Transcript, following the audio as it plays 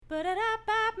It's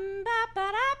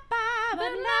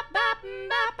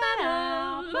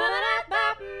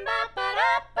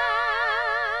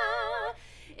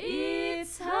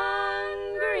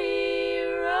Hungry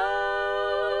Roses.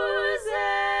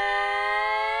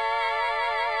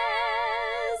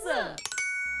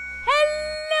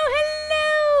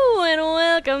 Hello, and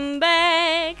welcome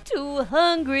back to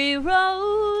Hungry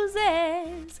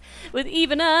Roses with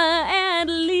Ivana and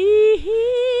Lisa.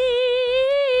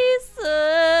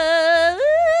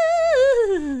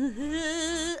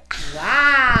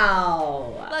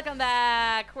 Wow. Welcome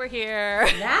back. We're here.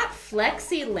 That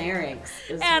flexi larynx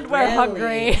is and we're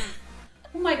hungry.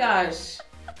 Oh my gosh.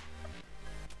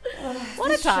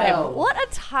 What a time. Show. What a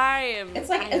time. It's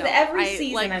like every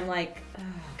season I'm like, oh,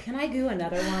 can I do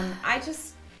another one?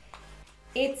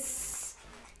 It's...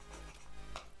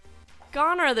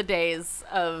 Gone are the days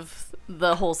of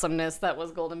the wholesomeness that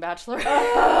was Golden Bachelor.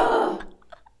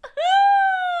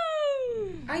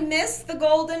 I miss the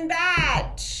Golden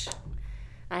Batch.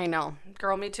 I know.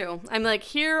 Girl, me too. I'm like,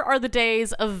 here are the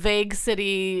days of vague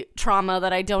city trauma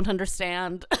that I don't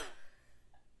understand.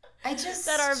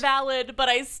 That are valid, but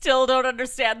I still don't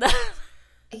understand them.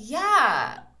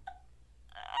 Yeah.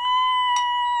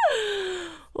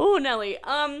 Oh, Nelly.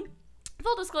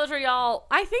 Full disclosure, y'all,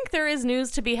 I think there is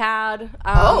news to be had in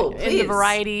the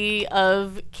variety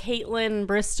of Caitlin,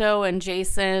 Bristow, and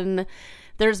Jason.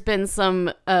 There's been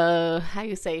some,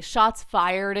 shots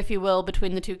fired, if you will,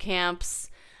 between the two camps.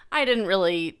 I didn't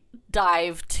really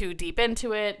dive too deep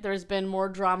into it. There's been more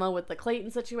drama with the Clayton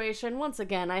situation. Once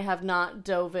again, I have not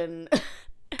dove in.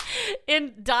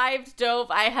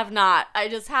 I have not. I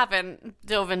just haven't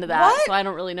dove into that, so I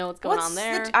don't really know what's going on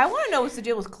there. I want to know what's the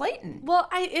deal with Clayton. Well,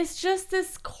 it's just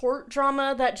this court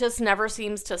drama that just never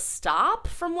seems to stop,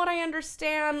 from what I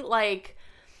understand. Like,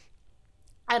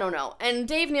 I don't know. And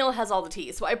Dave Neal has all the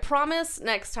tea. So I promise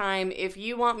next time, if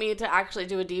you want me to actually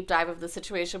do a deep dive of the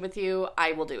situation with you,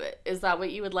 I will do it. Is that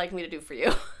what you would like me to do for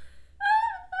you?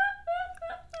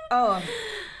 Oh,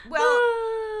 well,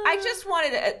 I just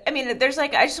wanted to,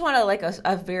 I just want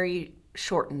a very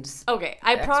shortened. Okay,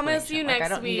 I promise you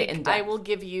next week I will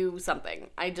give you something.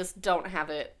 I just don't have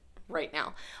it right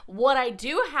now. What I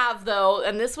do have, though,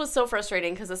 and this was so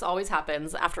frustrating because this always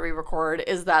happens after we record,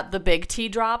 is that the big T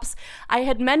drops. I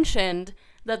had mentioned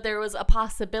that there was a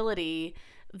possibility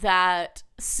that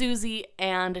Susie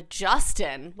and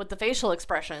Justin with the facial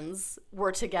expressions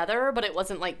were together, but it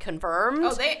wasn't confirmed.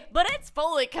 But it's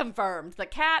fully confirmed. The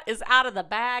cat is out of the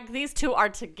bag. These two are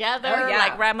together,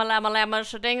 like rama lama lama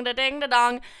shading da ding da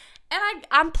dong, and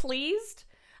I'm pleased.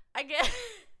 I guess.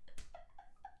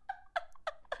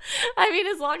 I mean,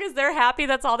 as long as they're happy,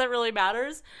 that's all that really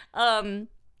matters.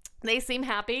 They seem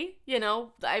happy. You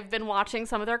know, I've been watching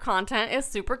some of their content. It's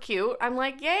super cute. I'm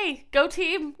like, yay, go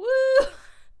team. Woo!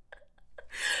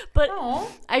 But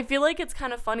I feel like it's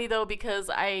kind of funny, though, because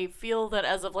I feel that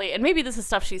as of late, and maybe this is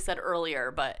stuff she said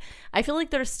earlier, but I feel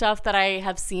like there's stuff that I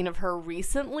have seen of her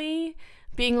recently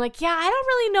being like, yeah, I don't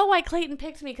really know why Clayton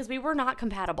picked me because we were not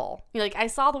compatible. Like, I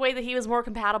saw the way that he was more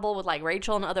compatible with,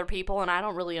 Rachel and other people, and I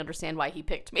don't really understand why he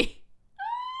picked me.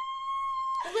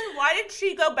 Well, then why did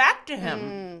she go back to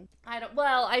him?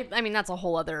 I mean, that's a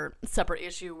whole other separate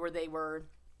issue where they were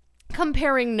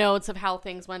comparing notes of how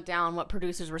things went down, what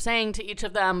producers were saying to each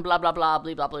of them, blah, blah, blah,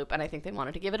 bleep, blah, bloop, and I think they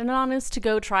wanted to give it an honest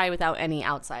to-go try without any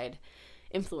outside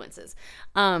influences.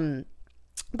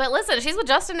 But listen, she's with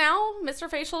Justin now, Mr.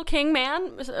 Facial King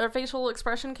Man, or Facial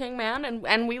Expression King Man,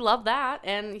 and we love that,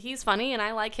 and he's funny, and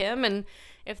I like him, and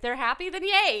if they're happy, then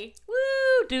yay!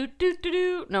 Woo! Do.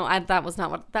 No, that was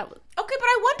not what that was. Okay, but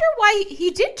I wonder why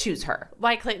he did choose her.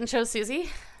 Why Clayton chose Susie?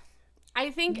 I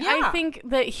think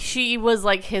that she was,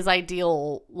 his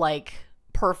ideal,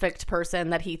 perfect person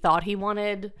that he thought he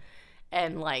wanted,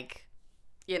 and, I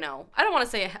don't want to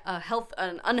say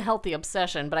an unhealthy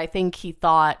obsession, but I think he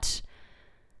thought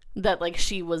that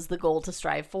she was the goal to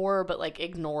strive for, but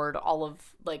ignored all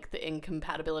of the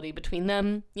incompatibility between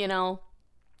them,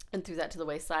 and threw that to the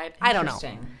wayside. I don't know.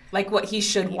 Like what he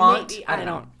should want. Maybe, I don't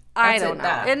know.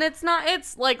 And it's not,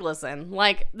 it's listen,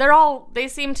 they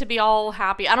seem to be all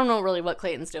happy. I don't know really what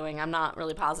Clayton's doing. I'm not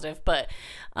really positive, but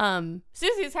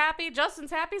Susie's happy,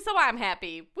 Justin's happy, so I'm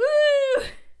happy. Woo!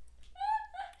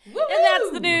 Woo-hoo! And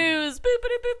that's the news.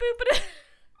 Boop-a-doo-boop-boop-a-doo.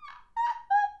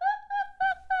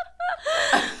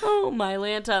 Oh, my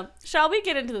Lanta. Shall we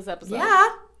get into this episode? Yeah.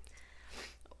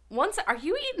 Are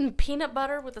you eating peanut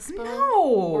butter with a spoon? No.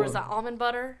 Or is that almond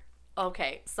butter?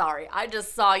 Okay, sorry. I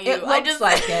just saw you. It looks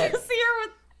like it. See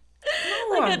her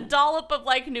with a dollop of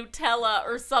Nutella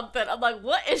or something. I'm like,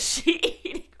 what is she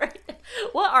eating right now?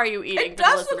 What are you eating? It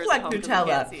does look like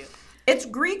Nutella. It's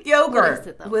Greek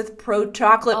yogurt with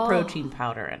chocolate protein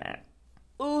powder in it.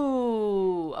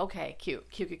 Ooh, okay, cute.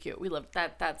 We love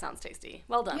that. That sounds tasty.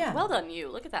 Well done. Yeah. Well done, you.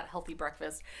 Look at that healthy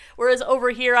breakfast. Whereas over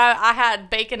here, I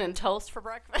had bacon and toast for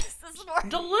breakfast this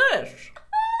morning. Delish.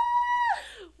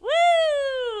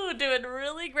 Woo! Doing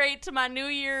really great to my New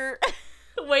Year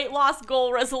weight loss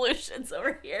goal resolutions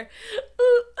over here.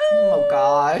 Ooh. Oh,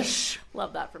 gosh.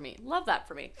 Love that for me.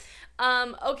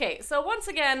 Okay, so once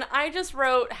again, I just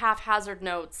wrote haphazard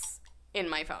notes in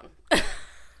my phone.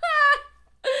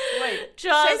 Wait,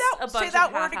 just a bunch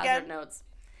of haphazard notes.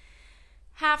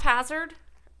 Haphazard?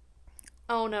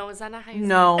 Oh no, is that not how you say it?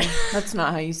 No, that's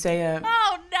not how you say it.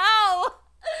 Oh no!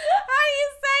 How do you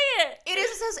say it? It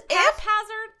is as if,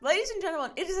 haphazard? ladies and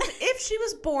gentlemen, it is as if she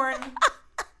was born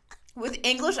with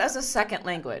English as a second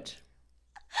language.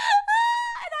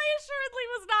 And I assuredly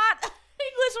was not.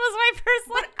 English was my first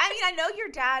language. But, I mean, I know your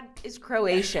dad is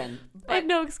Croatian. I have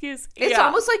no excuse. It's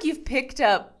almost like you've picked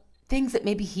up things that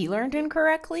maybe he learned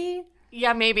incorrectly.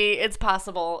 Yeah, maybe. It's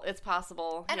possible. And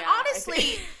yeah,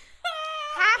 honestly,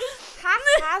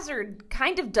 haphazard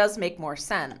kind of does make more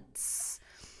sense.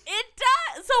 It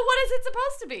does. So what is it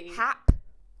supposed to be? Hap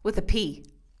with a P.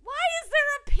 Why is there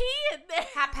a P in there?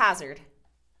 Haphazard.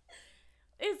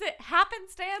 Is it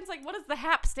happenstance? Like, what does the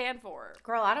hap stand for?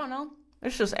 Girl, I don't know.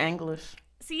 It's just English.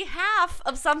 See, half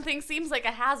of something seems like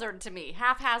a hazard to me.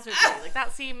 Haphazardly. Like,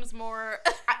 that seems more...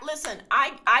 Listen,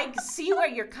 I see where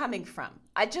you're coming from.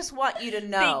 I just want you to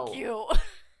know. Thank you.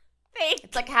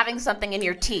 It's like having something in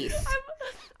your teeth.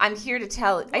 I'm here to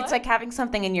tell... What? It's like having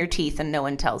something in your teeth and no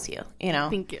one tells you, you know?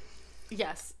 Thank you.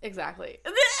 Yes, exactly.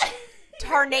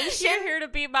 Tarnation You're here to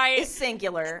be my... is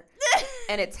singular,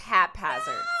 and it's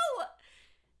haphazard.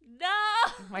 No.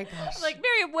 Oh my gosh. Like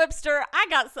Merriam-Webster, I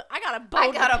got a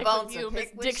bone to pick with you, Miss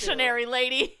Dictionary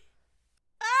lady.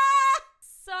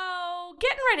 So,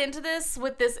 getting right into this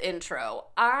with this intro.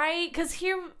 Cuz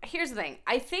here's the thing.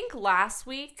 I think last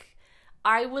week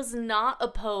I was not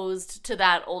opposed to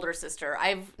that older sister.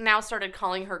 I've now started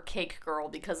calling her Cake Girl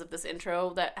because of this intro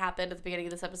that happened at the beginning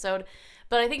of this episode.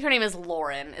 But I think her name is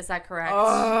Lauren. Is that correct?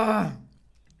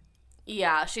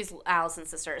 Yeah, she's Allison's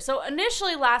sister. So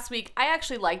initially last week, I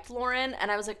actually liked Lauren,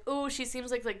 and I was like, ooh, she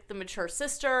seems like the mature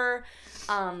sister.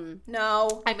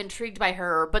 No. I'm intrigued by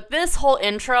her. But this whole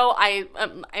intro,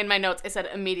 in my notes, I said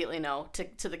immediately no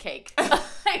to the cake.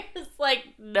 I was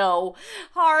like, no.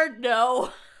 Hard no.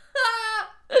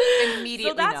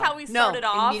 Immediately So that's how we started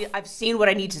off. I've seen what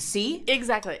I need to see.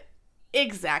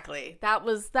 Exactly. That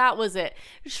was it.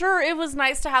 Sure, it was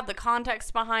nice to have the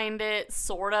context behind it,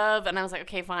 sort of. And I was like,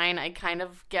 okay, fine. I kind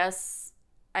of guess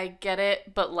I get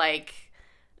it. But, like,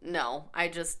 no. I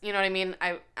just, you know what I mean?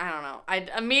 I don't know. I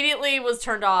immediately was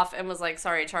turned off and was like,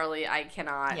 sorry, Charlie, I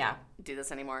cannot do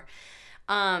this anymore.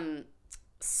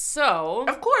 So.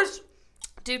 Of course.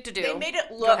 They made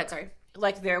it look Go ahead, sorry.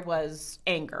 Like there was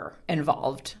anger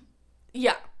involved.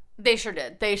 Yeah. They sure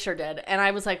did. And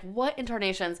I was like, what in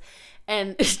tarnations?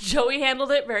 And Joey handled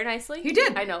it very nicely. He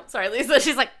did. I know. Sorry, Lisa.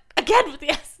 She's like, again with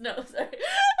the S. No, sorry.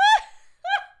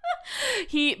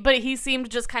 He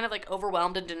seemed just kind of like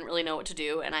overwhelmed and didn't really know what to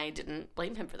do. And I didn't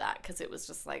blame him for that because it was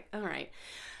just like, all right.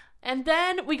 And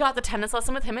then we got the tennis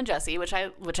lesson with him and Jesse, which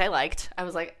I liked. I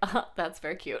was like, that's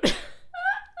very cute.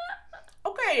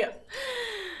 Okay.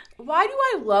 Why do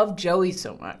I love Joey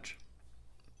so much?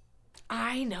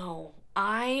 I know.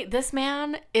 This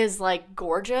man is like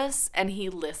gorgeous and he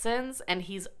listens and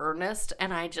he's earnest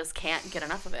and I just can't get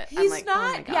enough of it. I'm like, oh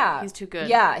my God, he's too good.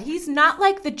 Yeah, he's not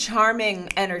like the charming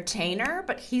entertainer,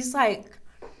 but he's like...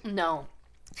 No.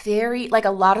 Very, like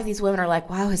a lot of these women are like,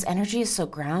 wow, his energy is so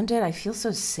grounded. I feel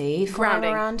so safe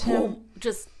around him.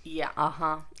 Just,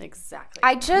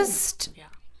 exactly.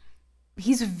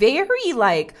 He's very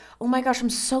like, oh my gosh, I'm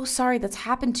so sorry that's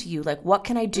happened to you. Like, what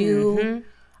can I do? Mm-hmm.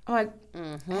 I'm like,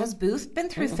 has Booth been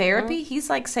through therapy? He's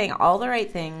like saying all the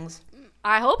right things.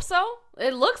 I hope so.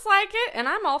 It looks like it, and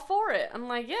I'm all for it. I'm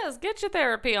like, yes, get your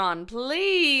therapy on,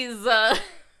 please.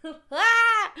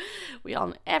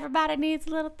 Everybody needs a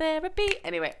little therapy.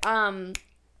 Anyway,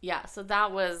 so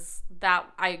that was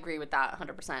that. I agree with that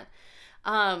 100%.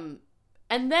 And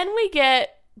then we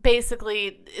get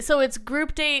basically, so it's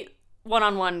group date,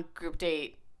 one-on-one group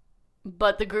date,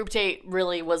 but the group date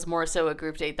really was more so a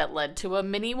group date that led to a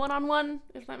mini one-on-one,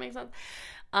 if that makes sense.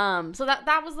 So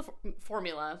that was the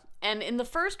formula. And in the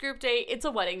first group date, it's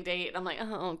a wedding date. I'm like,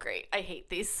 oh, great. I hate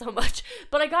these so much.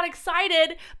 But I got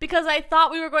excited because I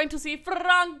thought we were going to see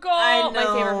Franco, my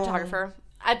favorite photographer.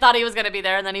 I thought he was going to be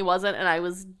there, and then he wasn't, and I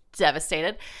was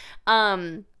devastated.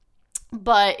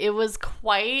 But it was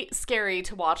quite scary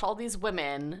to watch all these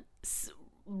women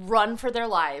run for their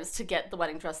lives to get the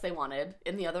wedding dress they wanted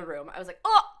in the other room. I was like,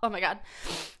 oh my God,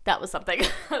 that was something.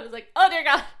 I was like, oh dear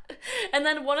God. And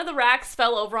then one of the racks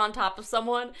fell over on top of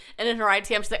someone, and in her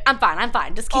ITM, she's like, I'm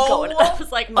fine, just keep going. I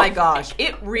was like, my gosh,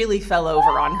 it really fell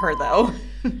over on her though.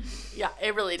 Yeah,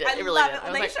 it really did. It really love did. it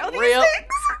when I was they like, show these things.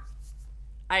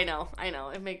 I know.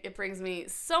 It brings me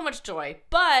so much joy.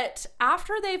 But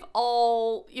after they've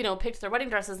all, picked their wedding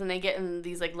dresses and they get in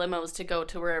these like limos to go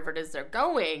to wherever it is they're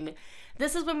going,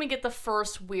 this is when we get the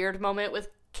first weird moment with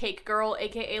Cake Girl,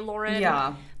 aka Lauren.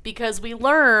 Yeah. Because we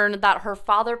learn that her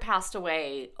father passed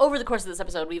away. Over the course of this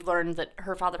episode, we've learned that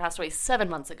her father passed away 7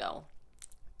 months ago.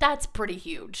 That's pretty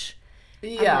huge.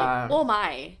 Yeah. Like, oh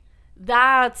my.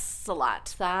 That's a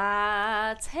lot.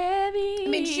 That's heavy. I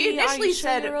mean, she initially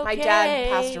said, my dad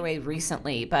passed away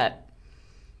recently, but...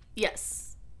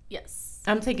 Yes.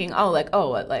 I'm thinking, like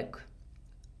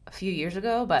a few years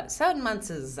ago? But 7 months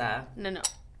is... No.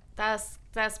 That's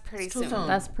pretty soon. Soon.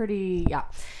 That's pretty, yeah.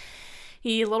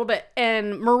 A little bit.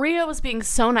 And Maria was being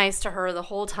so nice to her the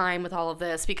whole time with all of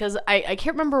this, because I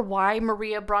can't remember why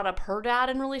Maria brought up her dad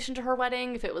in relation to her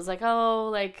wedding. If it was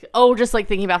just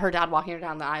thinking about her dad walking her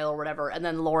down the aisle or whatever. And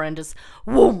then Lauren just,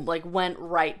 went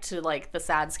right to the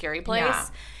sad, scary place. Yeah.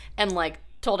 And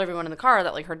told everyone in the car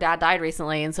that her dad died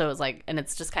recently. And so it was and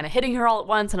it's just kind of hitting her all at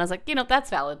once. And I was like, that's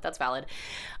valid. That's valid.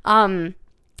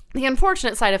 The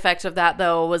unfortunate side effect of that,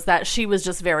 though, was that she was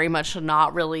just very much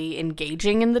not really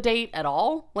engaging in the date at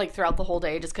all, throughout the whole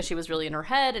day, just because she was really in her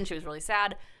head and she was really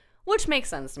sad, which makes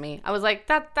sense to me. I was like,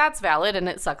 that's valid, and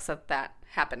it sucks that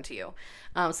happened to you.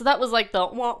 So that was the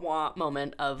wah-wah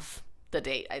moment of the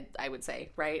date, I would say,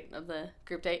 right, of the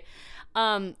group date.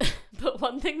 But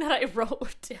one thing that I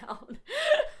wrote down,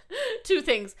 2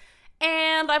 things.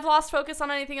 And I've lost focus on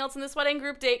anything else in this wedding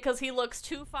group date because he looks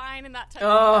too fine in that type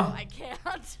of I can't.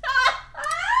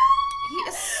 He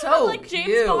is so I'm James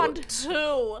cute. Bond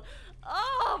too.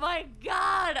 Oh my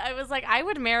God. I was like, I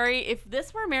would marry, if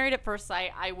this were Married at First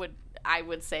Sight, I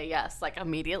would say yes.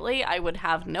 Immediately. I would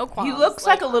have no qualms. He looks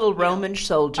like a little Roman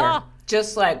soldier.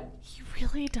 Just he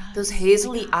really does. Those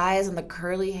hazily eyes and the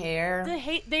curly hair.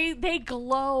 They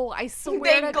glow. I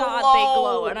swear to God, they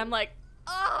glow. And I'm like,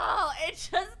 oh, it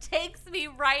just takes me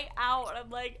right out. I'm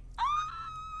like,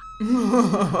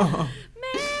 marry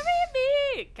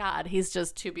me. God, he's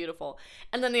just too beautiful.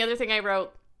 And then the other thing I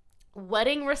wrote,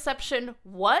 wedding reception,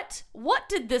 what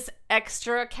did this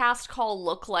extra cast call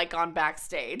look like on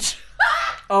Backstage?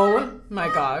 Oh my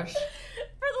gosh. For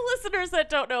the listeners that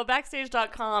don't know,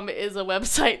 Backstage.com is a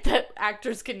website that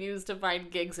actors can use to find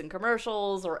gigs and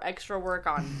commercials or extra work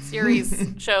on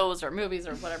series, shows, or movies,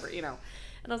 or whatever, And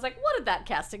I was like, what did that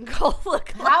casting call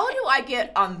look like? How do I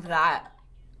get on that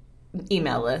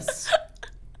email list?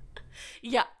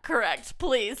 Yeah, correct.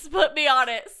 Please put me on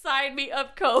it. Sign me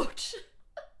up, coach.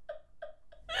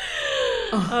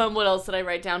 What else did I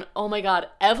write down? Oh my God.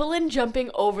 Evelyn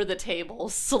jumping over the table.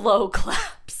 Slow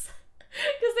claps.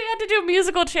 Because they had to do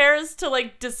musical chairs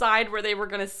to decide where they were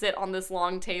going to sit on this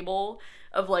long table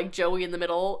of Joey in the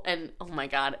middle. And oh my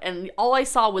God. And all I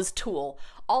saw was tulle.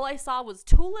 All I saw was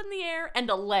tulle in the air and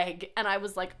a leg. And I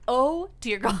was like, oh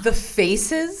dear God. The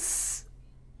faces?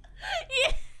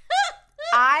 Yeah.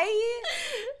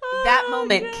 That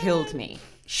moment killed me.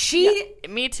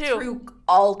 Me too. Threw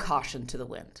all caution to the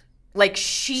wind.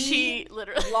 She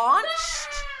literally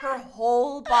launched her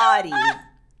whole body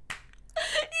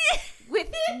with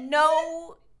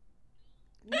no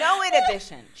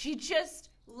inhibition. She just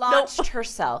launched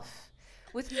herself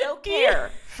with no care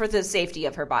for the safety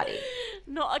of her body.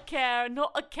 Not a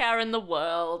care in the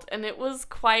world. And it was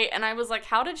and I was like,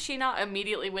 how did she not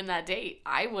immediately win that date?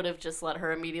 I would have just let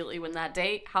her immediately win that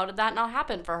date. How did that not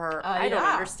happen for her? I don't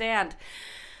understand.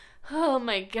 Oh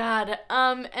my God.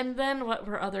 And then what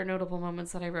were other notable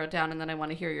moments that I wrote down? And then I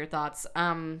want to hear your thoughts.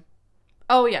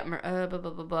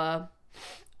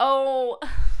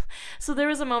 So there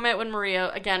was a moment when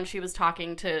Maria, again, she was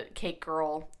talking to Cake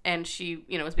Girl, and she,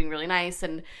 was being really nice,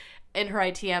 and in her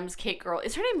ITMs, Cake Girl,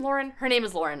 is her name Lauren? Her name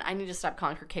is Lauren. I need to stop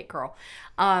calling her Cake Girl.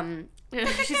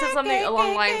 She said something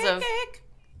along the lines of,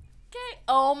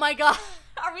 oh my God,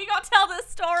 are we going to tell this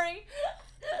story?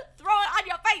 Throw it on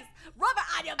your face. Rub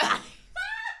it on your body.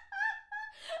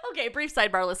 Okay, brief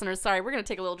sidebar, listeners. Sorry, we're going to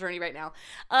take a little journey right now.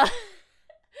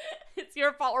 It's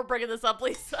your fault we're bringing this up,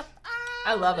 Lisa.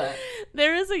 I love it.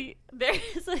 There is a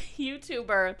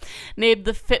YouTuber named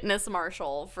The Fitness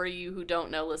Marshal. For you who don't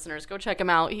know, listeners, go check him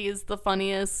out. He's the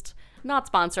funniest. Not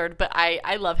sponsored, but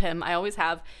I love him. I always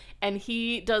have. And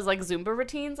he does Zumba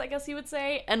routines, I guess you would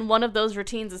say. And one of those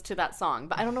routines is to that song.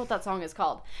 But I don't know what that song is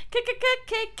called. Cake.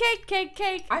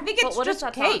 I think it's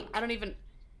just Cake. I don't even...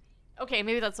 okay,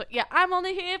 maybe that's what, yeah, I'm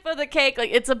only here for the cake.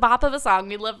 Like, it's a bop of a song.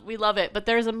 We love it. But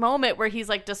there's a moment where he's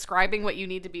like describing what you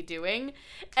need to be doing.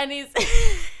 And he's...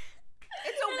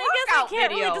 It's a workout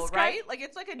video, really right? Like,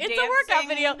 it's like a dancing... It's a workout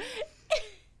video.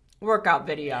 Workout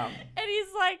video. And he's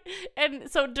like,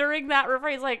 and so during that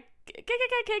refrain, he's like, cake, throw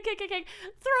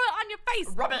it on your face.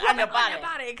 Rub it on your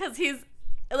body. Because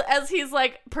he's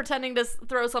like pretending to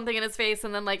throw something in his face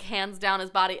and then like hands down his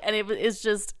body. And it is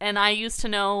just, and I used to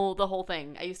know the whole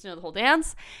thing. I used to know the whole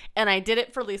dance. And I did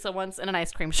it for Lisa once in an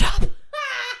ice cream shop. Because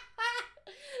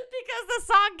the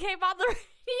song came on the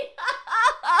radio.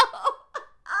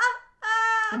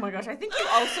 Oh my gosh, I think you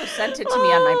also sent it to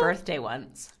me on my birthday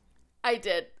once. I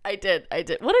did.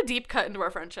 What a deep cut into our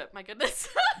friendship. My goodness.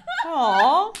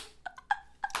 Aww. Oh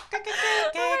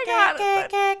my God.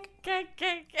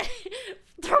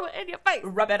 Throw it in your face.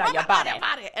 Rub it on your body.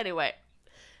 Anyway.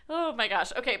 Oh my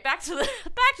gosh. Okay, back to the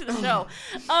show.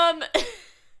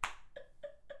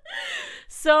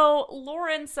 So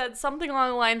Lauren said something along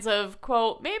the lines of,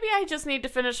 quote, maybe I just need to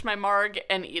finish my marg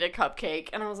and eat a cupcake.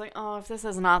 And I was like, oh, if this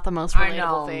is not the most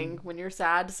relatable thing. When you're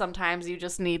sad, sometimes you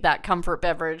just need that comfort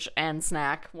beverage and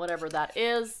snack, whatever that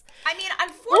is. I mean,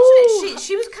 unfortunately,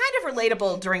 she was kind of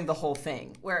relatable during the whole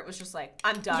thing, where it was just like,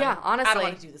 I'm done. Yeah, honestly. I don't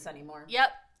want to do this anymore.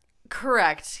 Yep.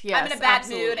 Correct. Yes. I'm in a bad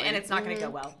mood, and it's not going to go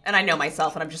well. And I know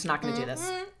myself, and I'm just not going to do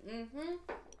this.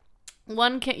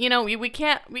 One can, we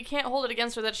can't hold it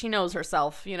against her that she knows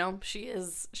herself.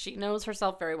 She knows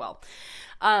herself very well.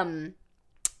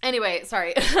 Anyway,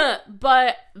 sorry.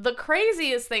 But the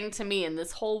craziest thing to me in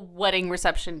this whole wedding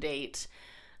reception date,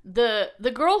 the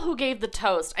girl who gave the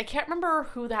toast, I can't remember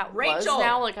who that was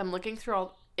now. Like, I'm looking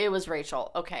through it was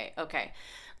Rachel. Okay.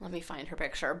 Let me find her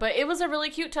picture. But it was a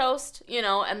really cute toast,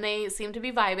 and they seemed to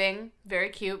be vibing. Very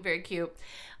cute, very cute.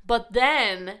 But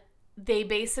then they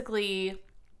basically...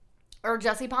 Or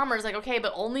Jesse Palmer's like, okay,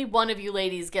 but only one of you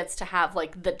ladies gets to have,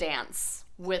 like, the dance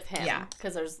with him. Yeah.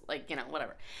 Because there's, like,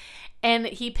 whatever. And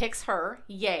he picks her.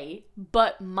 Yay.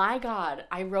 But, my God,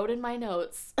 I wrote in my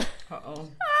notes. Uh-oh.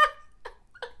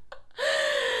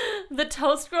 The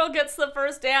toast girl gets the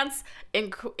first dance in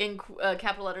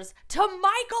capital letters to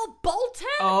Michael Bolton.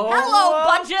 Oh. Hello,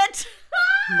 budget.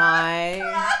 My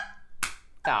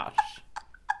gosh.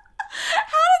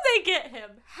 How did they get him?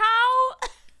 How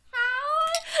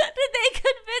did they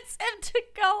convince him to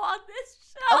go on this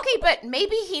show? Okay, but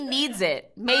maybe he needs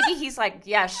it. Maybe he's like,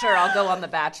 yeah, sure, I'll go on The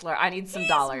Bachelor. I need some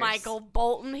dollars. Michael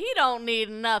Bolton. He don't need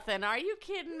nothing. Are you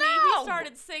kidding me? He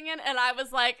started singing, and I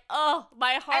was like, oh,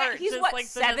 my heart. And he's just what, like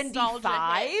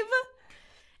 75?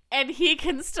 And he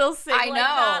can still sing I know.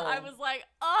 that. I was like,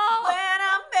 oh. When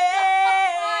I'm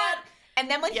mad.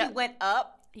 And then when he went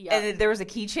up, and there was a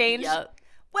key change. Yep.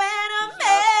 When I'm mad.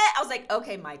 I was like,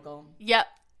 okay, Michael. Yep.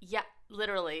 Yeah.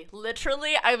 Literally,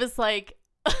 I was like,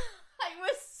 I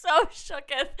was so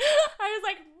shooketh. I was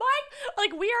like, Mike,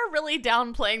 like, we are really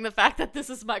downplaying the fact that this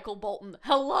is Michael Bolton.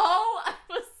 Hello? I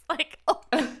was like, oh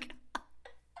my God.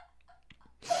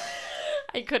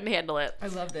 I couldn't handle it. I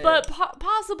loved it. But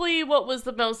possibly what was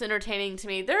the most entertaining to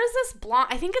me, there's this blonde,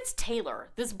 I think it's Taylor,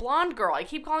 this blonde girl. I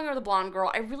keep calling her the blonde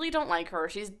girl. I really don't like her.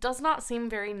 She does not seem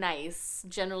very nice,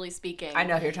 generally speaking. I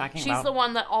know who you're talking about. She's the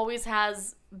one that always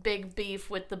has big beef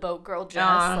with the boat girl, Jess.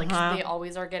 Like, they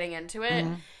always are getting into it.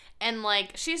 Mm-hmm. And,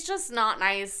 like, she's just not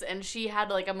nice. And she had,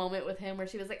 like, a moment with him where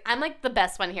she was like, I'm, like, the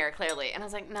best one here, clearly. And I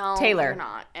was like, no, Taylor. You're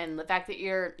not. And the fact that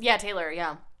yeah, Taylor,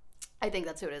 yeah. I think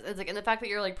that's who it is. It's like, and the fact that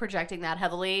you're like projecting that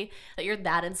heavily, that you're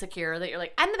that insecure, that you're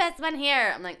like, I'm the best one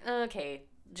here. I'm like, okay,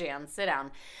 Jan, sit down.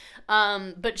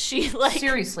 But she like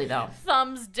seriously though,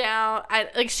 thumbs down.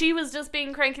 She was just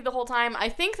being cranky the whole time. I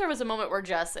think there was a moment where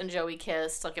Jess and Joey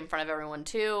kissed like in front of everyone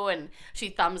too, and she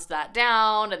thumbs that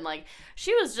down, and like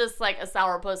she was just like a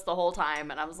sourpuss the whole time.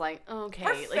 And I was like, okay,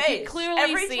 her like face. You clearly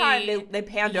every see, time they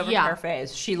panned over to her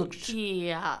face, she looked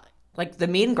like the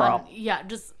mean girl.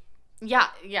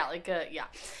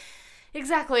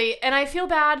 Exactly. And I feel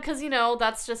bad because,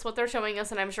 that's just what they're showing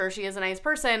us, and I'm sure she is a nice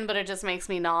person, but it just makes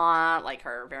me not like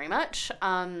her very much.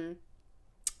 And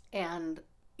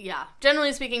yeah,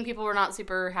 generally speaking, people were not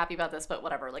super happy about this, but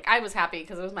whatever. Like, I was happy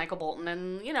because it was Michael Bolton,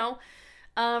 and,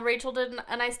 Rachel did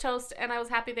a nice toast, and I was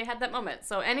happy they had that moment.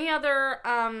 So any other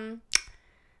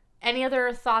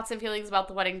thoughts and feelings about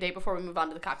the wedding day before we move on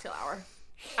to the cocktail hour?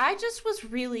 I just was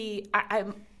really, I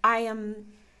am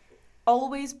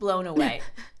always blown away.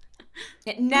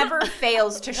 It never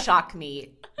fails to shock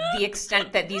me the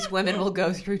extent that these women will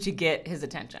go through to get his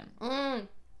attention.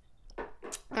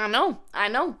 I I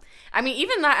know. I mean,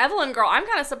 even that Evelyn girl, I'm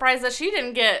kind of surprised that she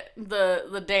didn't get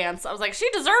the dance. I was like, she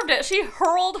deserved it. She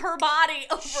hurled her body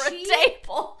over a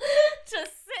table to sit.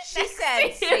 She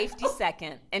said safety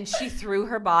second, and she threw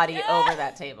her body over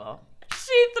that table.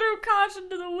 She threw caution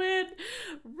to the wind.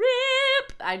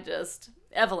 Rip.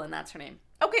 Evelyn, that's her name.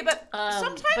 Okay, but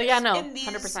sometimes in these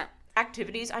 100%.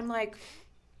 activities, I'm like,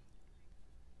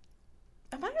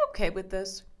 am I okay with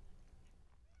this?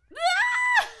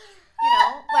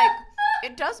 Like,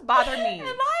 it does bother me. Am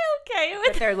I okay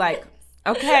with that they're like,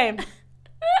 okay,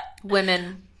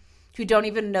 women who don't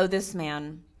even know this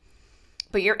man,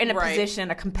 but you're in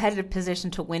a competitive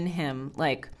position to win him.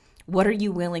 Like, what are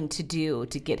you willing to do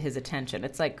to get his attention?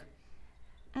 It's like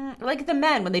the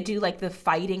men when they do like the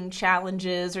fighting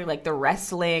challenges or like the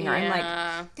wrestling. Or I'm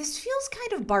like, this feels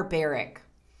kind of barbaric.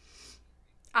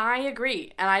 I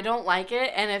agree, and I don't like it,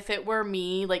 and if it were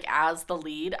me, like, as the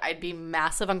lead, I'd be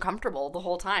massive uncomfortable the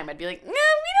whole time. I'd be like, no, we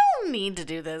don't need to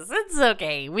do this. It's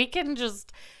okay. We can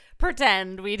just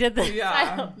pretend we did this. Yeah.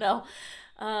 I don't know.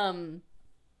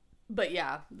 But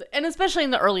yeah, and especially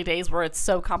in the early days where it's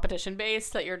so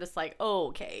competition-based that you're just like,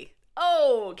 okay,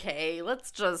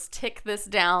 let's just tick this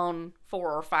down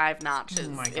 4 or 5 notches,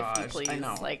 oh my gosh, if you please. I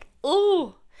know. Like,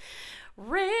 ooh,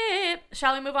 rip.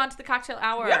 Shall we move on to the cocktail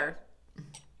hour? Yep.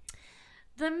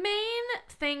 The main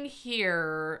thing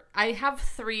here, I have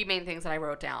 3 main things that I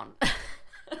wrote down.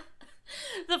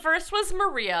 The first was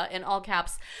Maria, in all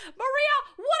caps. Maria,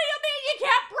 what do you mean you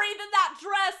can't breathe in that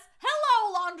dress?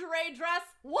 Hello, lingerie dress.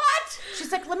 What?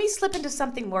 She's like, let me slip into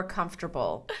something more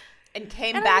comfortable. And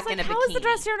came back in a bikini. How is the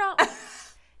dress you're not?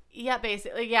 Yeah,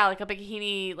 basically. Yeah, like a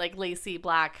bikini, like lacy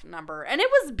black number. And it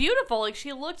was beautiful. Like,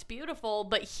 she looked beautiful.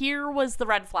 But here was the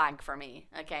red flag for me,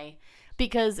 okay?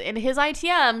 Because in his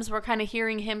ITMs, we're kind of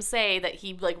hearing him say that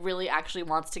he, like, really actually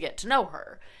wants to get to know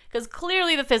her. Because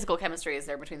clearly the physical chemistry is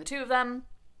there between the two of them.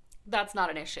 That's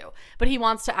not an issue. But he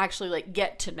wants to actually, like,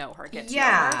 get to know her. Know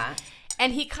her.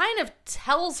 And he kind of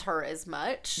tells her as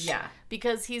much. Yeah.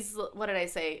 Because he's, what did I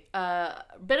say? A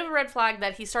bit of a red flag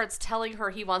that he starts telling her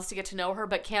he wants to get to know her,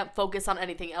 but can't focus on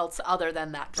anything else other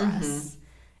than that dress. Mm-hmm.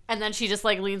 And then she just,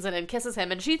 like, leans in and kisses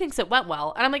him, and she thinks it went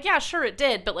well. And I'm like, yeah, sure it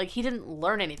did, but, like, he didn't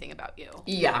learn anything about you.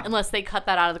 Yeah. Unless they cut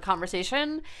that out of the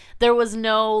conversation. There was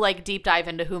no, like, deep dive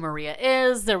into who Maria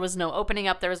is. There was no opening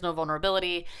up. There was no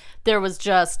vulnerability. There was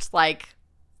just, like,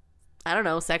 I don't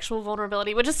know, sexual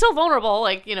vulnerability, which is still vulnerable,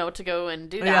 like, you know, to go and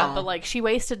do that. Yeah. But, like, she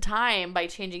wasted time by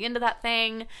changing into that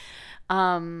thing.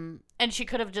 And she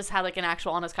could have just had, like, an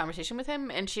actual honest conversation with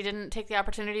him, and she didn't take the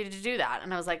opportunity to do that.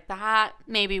 And I was like, that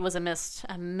maybe was a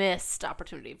missed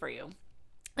opportunity for you.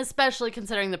 Especially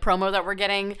considering the promo that we're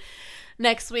getting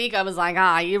next week. I was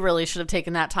like, you really should have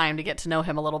taken that time to get to know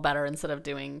him a little better instead of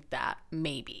doing that.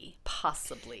 Maybe.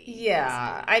 Possibly.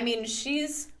 Yeah. I mean,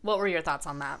 What were your thoughts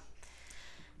on that?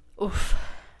 Oof.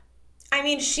 I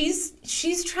mean,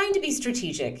 she's trying to be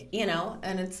strategic, you know?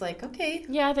 And it's like, okay.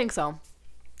 Yeah, I think so.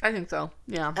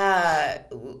 Yeah.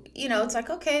 You know, it's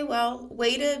like, okay, well,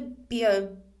 way to be a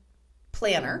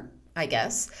planner, I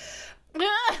guess. But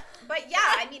yeah,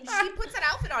 I mean, she puts that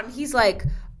outfit on. He's like,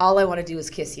 all I want to do is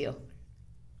kiss you.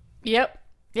 Yep.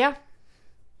 Yeah.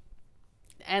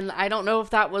 And I don't know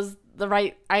if that was the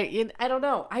right, I don't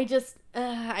know. I just,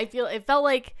 I feel, it felt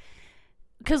like,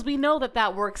 because we know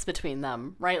that works between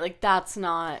them, right? Like, that's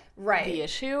not the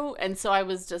issue. And so I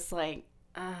was just like,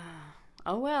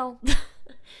 oh, well.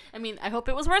 I mean, I hope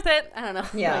it was worth it. I don't know.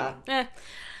 Yeah. Like,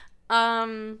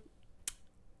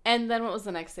 and then what was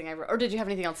the next thing I wrote? Or did you have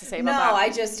anything else to say about that?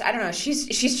 No, I don't know.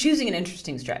 She's choosing an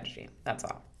interesting strategy. That's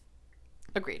all.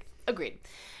 Agreed.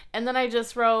 And then I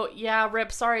just wrote, yeah,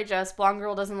 rip, sorry, Jess, blonde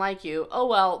girl doesn't like you. Oh,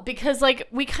 well, because, like,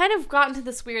 we kind of got into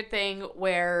this weird thing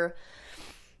where,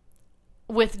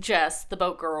 with Jess, the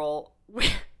boat girl,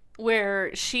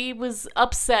 where she was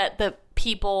upset that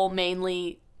people,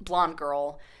 mainly blonde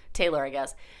girl, Taylor, I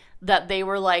guess, that they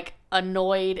were, like,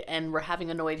 annoyed and were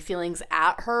having annoyed feelings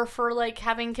at her for, like,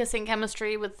 having kissing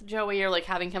chemistry with Joey or, like,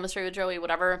 having chemistry with Joey,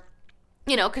 whatever.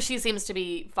 You know, because she seems to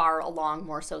be far along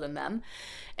more so than them.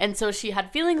 And so she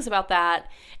had feelings about that.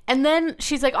 And then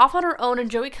she's, like, off on her own,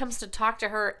 and Joey comes to talk to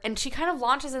her, and she kind of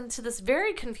launches into this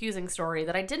very confusing story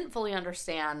that I didn't fully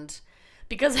understand,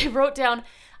 because I wrote down,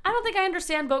 I don't think I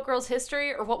understand Boat Girl's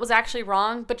history or what was actually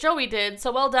wrong, but Joey did,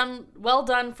 so well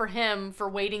done for him for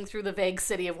wading through the vague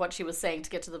city of what she was saying to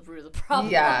get to the root of the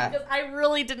problem. Yeah. Because I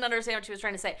really didn't understand what she was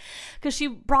trying to say. Because she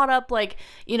brought up, like,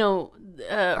 you know,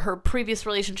 her previous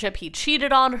relationship, he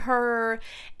cheated on her,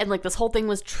 and, like, this whole thing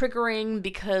was triggering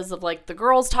because of, like, the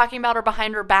girls talking about her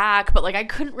behind her back, but, like, I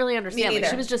couldn't really understand. Like,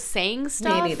 she was just saying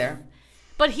stuff. Me neither.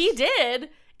 But he did.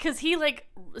 because he like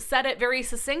said it very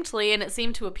succinctly and it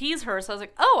seemed to appease her. So I was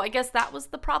like, oh, I guess that was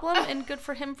the problem, and good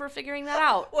for him for figuring that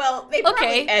out. Well, they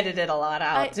probably edited a lot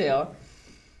out too.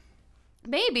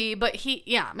 Maybe, but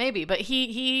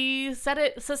he said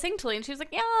it succinctly, and she was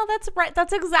like, yeah, that's right.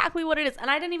 That's exactly what it is. And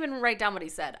I didn't even write down what he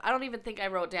said. I don't even think I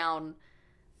wrote down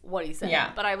what he said.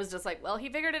 Yeah. But I was just like, well, he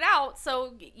figured it out.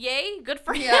 So yay, good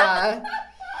for him. Yeah.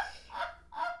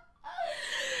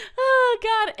 Oh,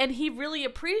 God. And he really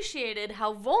appreciated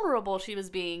how vulnerable she was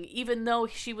being, even though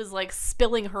she was, like,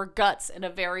 spilling her guts in a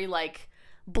very, like,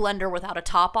 blender without a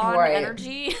top on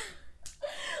energy.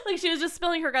 Like, she was just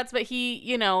spilling her guts, but he,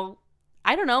 you know,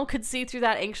 I don't know, could see through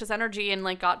that anxious energy and,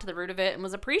 like, got to the root of it and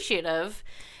was appreciative.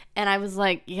 And I was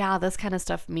like, yeah, this kind of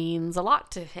stuff means a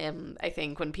lot to him, I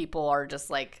think, when people are just,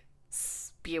 like,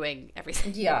 spewing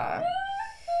everything. Yeah.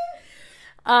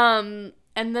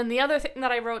 And then the other thing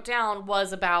that I wrote down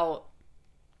was about,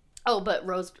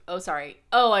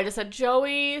 I just said,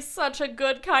 Joey, such a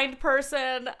good, kind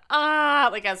person.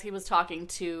 Like as he was talking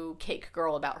to Cake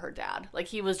Girl about her dad. Like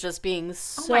he was just being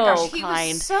so kind. Oh my gosh, he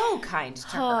was so kind to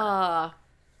her.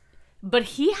 But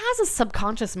he has a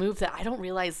subconscious move that I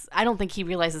don't think he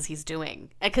realizes he's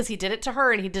doing. Because he did it to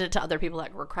her and he did it to other people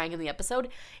that were crying in the episode.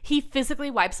 He physically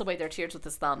wipes away their tears with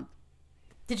his thumb.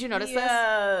 Did you notice this?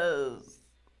 Yes.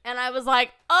 And I was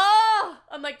like, oh!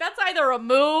 I'm like, that's either a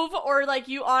move or, like,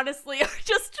 you honestly are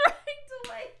just trying to,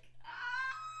 like,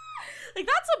 Like,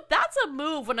 that's a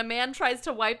move when a man tries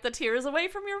to wipe the tears away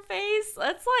from your face.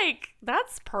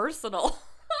 That's personal.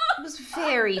 It was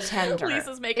very tender.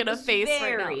 Lisa's making a face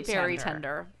right now. Very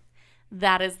tender.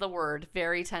 That is the word.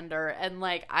 Very tender. And,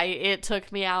 like, it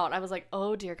took me out. I was like,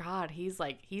 oh, dear God. He's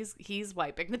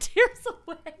wiping the tears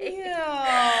away.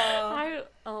 Yeah.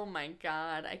 Oh, my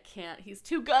God. I can't. He's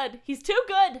too good. He's too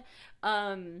good.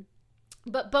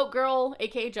 But Boat Girl,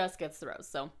 a.k.a. Jess, gets the rose.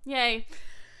 So, yay.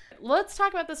 Let's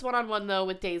talk about this one-on-one, though,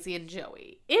 with Daisy and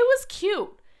Joey. It was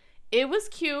cute.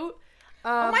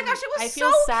 Oh, my gosh. It was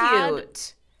so sad.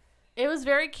 Cute. It was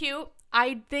very cute.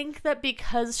 I think that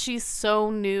because she's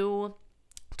so new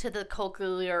to the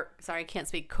cochlear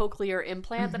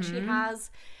implant that she has,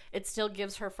 it still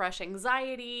gives her fresh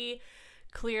anxiety.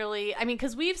 Clearly, I mean,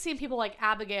 because we've seen people like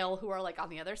Abigail who are like on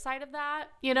the other side of that,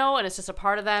 you know, and it's just a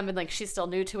part of them, and like she's still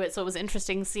new to it. So it was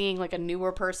interesting seeing like a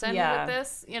newer person with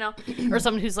this, you know, or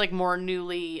someone who's like more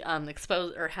newly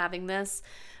exposed or having this.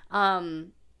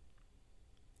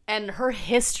 And her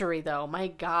history, though, my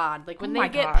God. Like, when they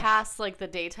get past, like, the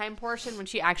daytime portion, when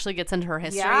she actually gets into her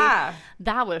history,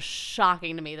 that was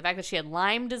shocking to me. The fact that she had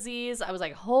Lyme disease, I was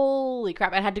like, holy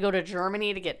crap. I had to go to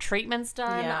Germany to get treatments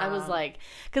done. Yeah. I was like,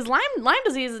 because Lyme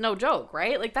disease is no joke,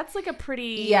 right? Like, that's, like, a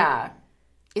pretty... Yeah.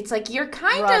 It's like you're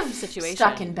kind of situation.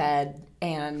 Stuck in bed,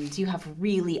 and you have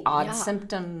really odd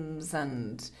symptoms,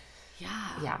 and...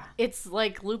 Yeah. It's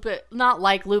like lupus, not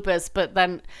like lupus, but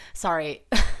then, sorry.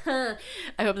 I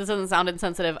hope this doesn't sound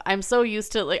insensitive. I'm so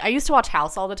used to, like, I used to watch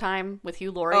House all the time with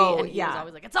Hugh Laurie, and he was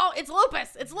always like, it's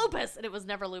lupus, and it was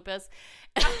never lupus.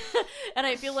 And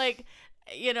I feel like,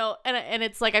 you know, and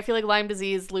it's like, I feel like Lyme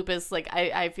disease, lupus, like,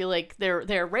 I feel like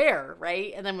they're rare,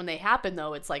 right? And then when they happen,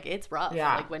 though, it's like, it's rough.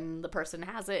 Yeah. Like, when the person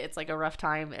has it, it's like a rough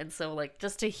time. And so, like,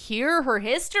 just to hear her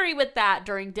history with that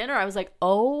during dinner, I was like,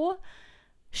 oh,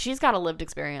 she's got a lived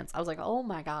experience. I was like, oh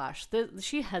my gosh,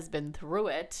 she has been through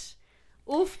it.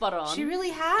 Oof, baron. She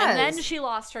really has. And then she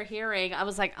lost her hearing. I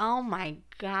was like, oh my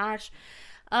gosh.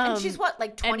 And she's what,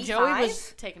 like 25? And Joey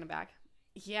was taken aback.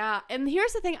 Yeah. And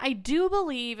here's the thing. I do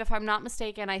believe, if I'm not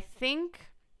mistaken, I think,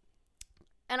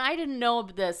 and I didn't know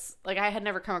this, like I had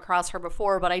never come across her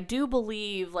before, but I do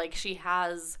believe like she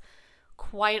has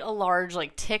quite a large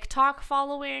like TikTok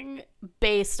following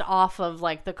based off of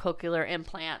like the cochlear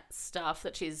implant stuff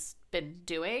that she's been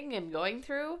doing and going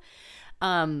through.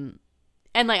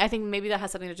 And like I think maybe that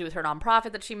has something to do with her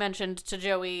nonprofit that she mentioned to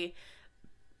Joey.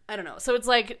 I don't know. So it's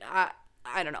like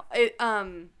I don't know.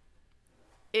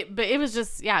 But it was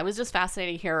just, it was just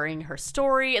fascinating hearing her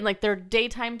story, and like their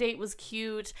daytime date was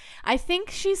cute. I think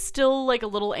she's still like a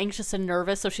little anxious and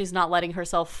nervous, so she's not letting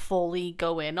herself fully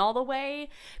go in all the way,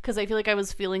 because I feel like I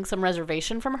was feeling some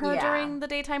reservation from her during the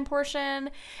daytime portion,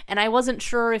 and I wasn't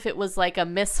sure if it was like a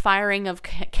misfiring of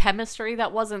chemistry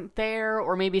that wasn't there,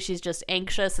 or maybe she's just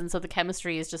anxious and so the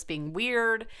chemistry is just being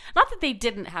weird. Not that they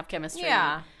didn't have chemistry,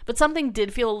 but something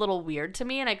did feel a little weird to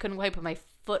me, and I couldn't quite put my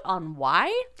foot on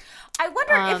why. I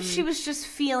wonder if she was just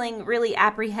feeling really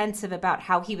apprehensive about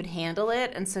how he would handle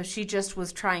it, and so she just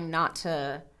was trying not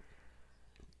to,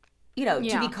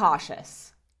 to be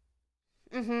cautious.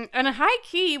 Mm-hmm. And a high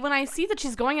key, when I see that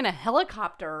she's going in a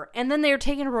helicopter and then they're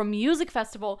taking her to a music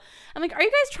festival, I'm like, are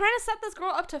you guys trying to set this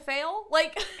girl up to fail?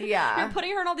 Like, yeah, you're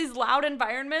putting her in all these loud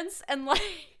environments and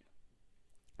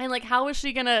like, how is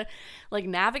she gonna like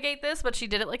navigate this? But she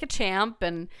did it like a champ,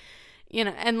 and you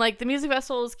know, and like the music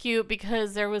festival was cute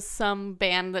because there was some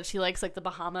band that she likes, like the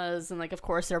Bahamas, and like of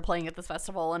course they're playing at this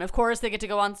festival, and of course they get to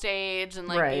go on stage and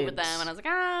like be with them, and I was like,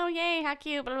 oh yay, how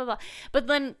cute, blah blah blah. But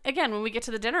then again, when we get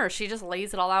to the dinner, she just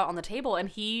lays it all out on the table, and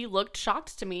he looked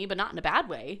shocked to me, but not in a bad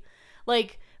way.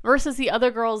 Like versus the other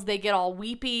girls, they get all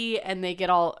weepy and they get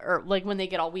all, or like when they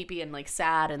get all weepy and like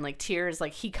sad and like tears,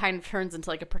 like he kind of turns into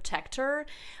like a protector.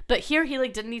 But here he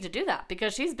like didn't need to do that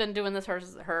because she's been doing this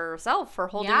herself her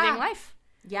whole dang life.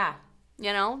 Yeah.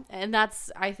 You know, and that's,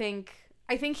 I think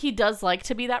he does like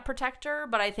to be that protector,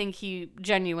 but I think he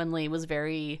genuinely was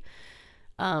very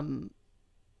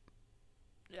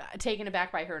taken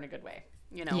aback by her in a good way.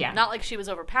 You know, not like she was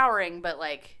overpowering, but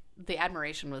like the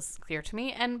admiration was clear to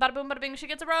me, and bada boom, bada bing, she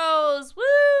gets a rose. Woo!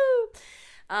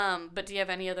 But do you have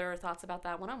any other thoughts about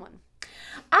that one-on-one?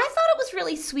 I thought it was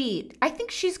really sweet. I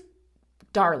think she's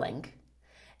darling,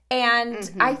 and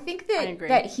I think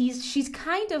that she's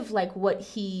kind of like what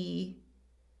he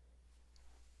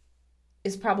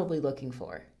is probably looking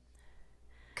for.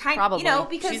 Probably, you know,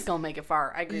 because she's gonna make it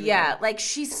far. I agree with you. Yeah, like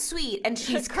she's sweet and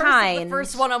she's kind. The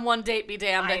first one-on-one date be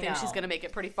damned. I think she's gonna make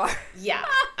it pretty far. Yeah.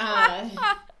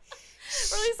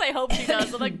 Or at least I hope she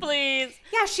does. I'm like, please.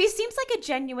 Yeah, she seems like a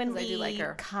genuinely like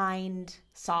her. Kind,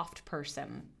 soft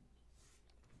person.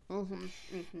 Mm-hmm,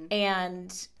 mm-hmm.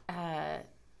 And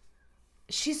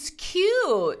she's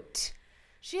cute.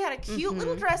 She had a cute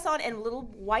little dress on and little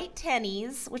white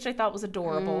tennies, which I thought was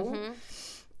adorable. Mm-hmm.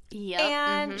 Yeah.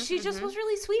 And she just was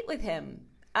really sweet with him.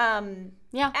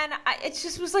 Yeah. And it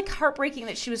just was like heartbreaking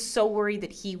that she was so worried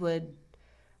that he would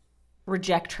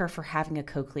reject her for having a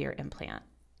cochlear implant.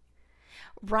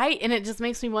 Right, and it just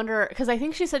makes me wonder, because I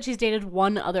think she said she's dated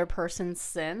one other person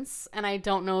since, and I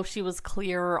don't know if she was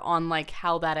clear on, like,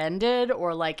 how that ended,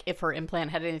 or, like, if her implant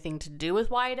had anything to do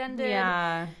with why it ended.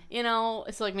 Yeah. You know,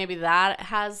 so, like, maybe that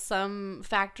has some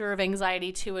factor of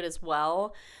anxiety to it as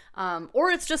well. Or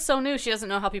it's just so new, she doesn't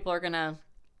know how people are gonna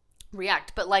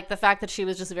react. But, like, the fact that she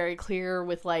was just very clear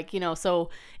with, like, you know, so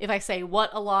if I say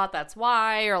what a lot, that's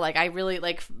why, or, like, I really,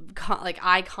 like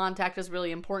eye contact is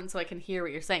really important so I can hear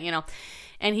what you're saying, you know.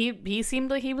 And he seemed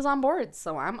like he was on board,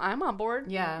 so I'm on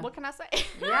board. Yeah. What can I say?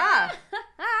 Yeah.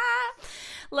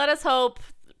 Let us hope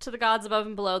to the gods above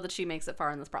and below that she makes it far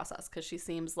in this process, because she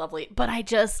seems lovely. But I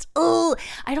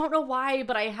don't know why,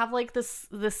 but I have like this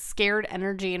scared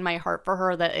energy in my heart for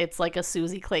her that it's like a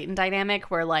Susie Clayton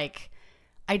dynamic where like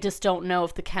I just don't know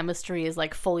if the chemistry is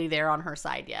like fully there on her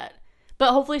side yet.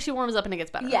 But hopefully she warms up and it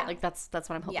gets better. Yeah. Like that's what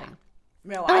I'm hoping. Yeah.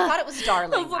 No, I thought it was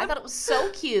darling. I thought it was so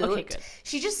cute. Okay, good.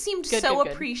 She just seemed good,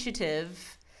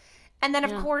 appreciative. And then,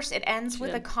 of course, it ends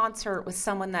with a concert with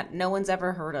someone that no one's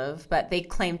ever heard of, but they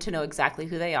claim to know exactly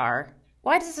who they are.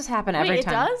 Why does this happen every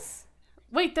time? Wait, it does?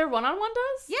 Wait, their one-on-one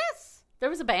does? Yes. There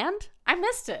was a band? I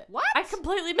missed it. What? I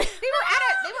completely missed it. They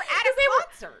were at a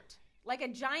concert. Like a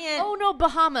giant... Oh, no,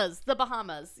 Bahamas. The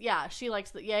Bahamas. Yeah, she likes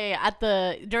the... Yeah.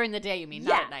 During the day, you mean,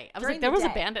 not at night. I was like, there was a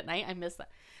band at night? I missed that.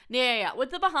 Yeah.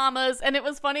 With the Bahamas. And it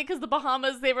was funny because the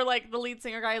Bahamas, they were like, the lead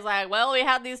singer guy was like, well, we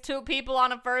had these two people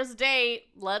on a first date.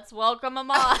 Let's welcome them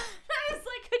on. I was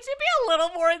like, could you be a little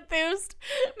more enthused,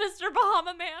 Mr.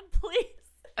 Bahama Man, please?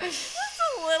 Just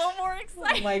a little more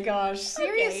excited. Oh my gosh.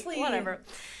 Seriously. Okay, whatever.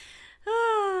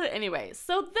 Anyway,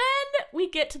 so then we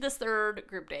get to this third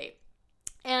group date.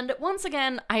 And once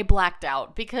again, I blacked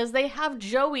out because they have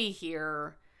Joey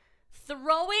here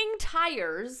throwing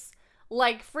tires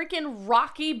like freaking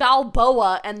Rocky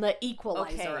Balboa and the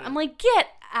Equalizer. Okay. I'm like, get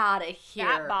out of here.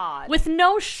 That bod. With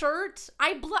no shirt.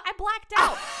 I blacked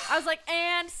out. I was like,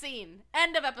 and scene.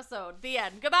 End of episode. The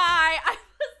end. Goodbye. I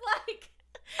was like,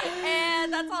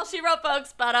 and that's all she wrote,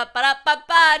 folks.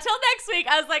 Ba-da-ba-da-ba-ba. Till next week.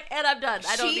 I was like, and I'm done.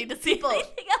 I don't need to see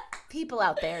anything else. People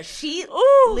out there. She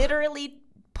literally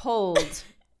pulled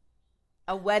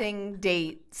a wedding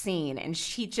date scene and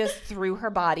she just threw her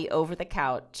body over the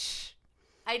couch.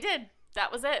 I did.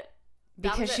 That was it.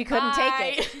 Because she couldn't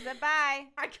take it. She said bye.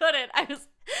 I couldn't. I was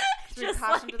just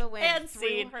caution like, to the wind. And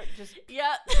scene.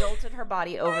 Jolted her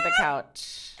body over the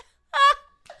couch.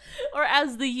 Or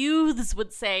as the youths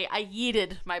would say, I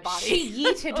yeeted my body. She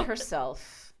yeeted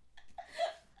herself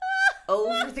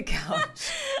over the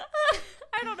couch.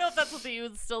 I don't know if that's what the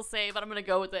youths still say, but I'm going to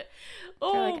go with it.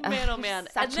 Oh, like, man, oh, man.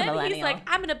 And then he's like,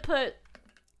 I'm going to put...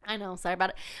 I know, sorry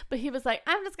about it. But he was like,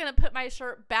 I'm just going to put my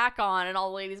shirt back on. And all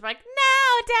the ladies were like,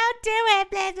 no, don't do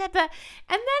it. Blah, blah, blah.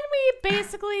 And then we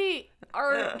basically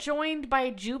are joined by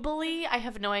Jubilee. I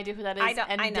have no idea who that is.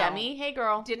 I know. Demi. Hey,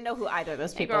 girl. Didn't know who either of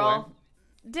those people were.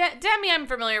 Demi I'm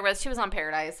familiar with. She was on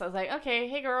Paradise. So I was like, okay,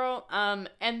 hey, girl.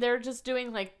 And they're just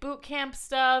doing, like, boot camp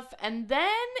stuff. And then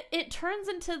it turns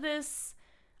into this,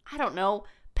 I don't know,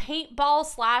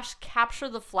 paintball / capture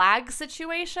the flag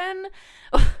situation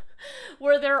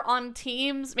where they're on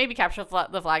teams. Maybe capture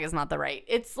the flag is not the right.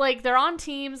 It's like they're on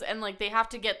teams and, like, they have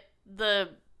to get the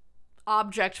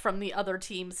object from the other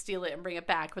team, steal it, and bring it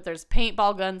back. But there's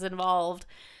paintball guns involved.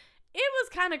 It was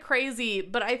kind of crazy,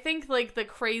 but I think, like, the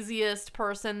craziest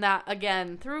person that,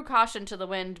 again, threw caution to the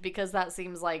wind, because that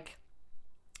seems like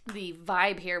the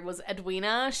vibe here, was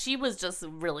Edwina. She was just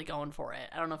really going for it.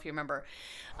 I don't know if you remember.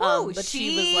 But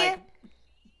she was like,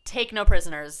 take no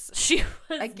prisoners. She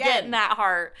was getting that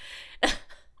heart.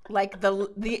 Like the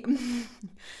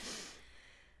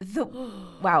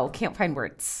wow, can't find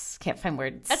words.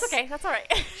 That's okay. That's all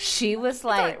right. She was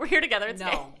like, right. We're here together. It's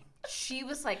okay. She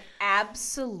was like,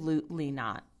 absolutely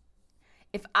not.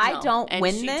 If I don't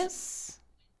win this,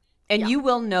 and you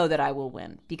will know that I will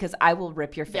win, because I will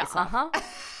rip your face off.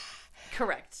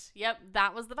 Correct. Yep,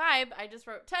 that was the vibe. I just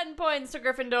wrote 10 points to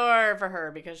Gryffindor for her,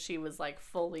 because she was, like,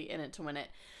 fully in it to win it.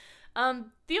 The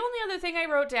only other thing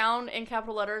I wrote down in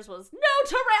capital letters was, no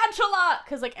tarantula!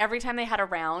 Because, like, every time they had a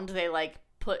round, they, like,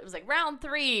 it was like round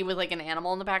 3 with like an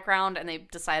animal in the background, and they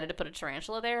decided to put a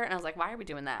tarantula there, and I was like, why are we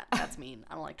doing that? That's mean.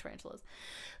 I don't like tarantulas.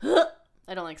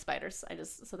 I don't like spiders.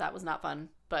 So that was not fun,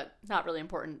 but not really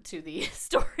important to the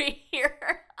story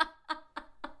here.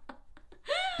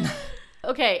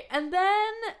 Okay, and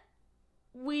then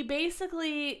we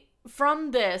basically,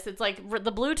 from this, it's like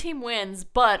the blue team wins,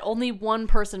 but only one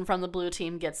person from the blue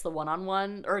team gets the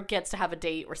one-on-one, or gets to have a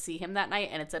date or see him that night,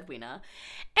 and it's Edwina.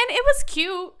 And it was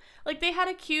cute. Like, they had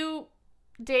a cute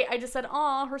date. I just said,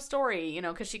 aw, her story, you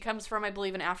know, because she comes from, I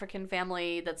believe, an African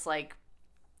family that's like,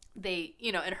 they,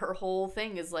 you know, and her whole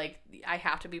thing is like, I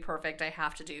have to be perfect. I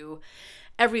have to do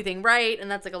everything right. And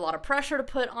that's like a lot of pressure to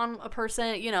put on a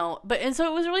person, you know. And so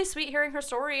it was really sweet hearing her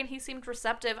story, and he seemed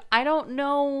receptive. I don't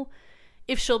know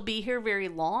if she'll be here very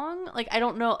long. Like, I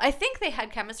don't know. I think they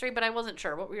had chemistry, but I wasn't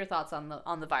sure. What were your thoughts on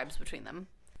the vibes between them?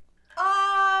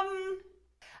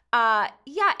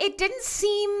 Yeah, it didn't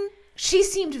seem, she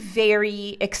seemed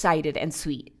very excited and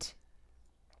sweet.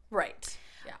 Right.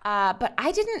 Yeah. But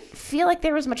I didn't feel like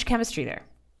there was much chemistry there.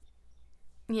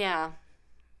 Yeah.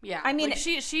 Yeah. I mean, like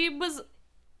she was.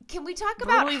 Can we talk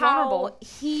about how vulnerable.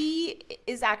 He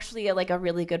is actually a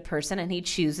really good person, and he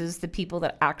chooses the people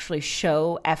that actually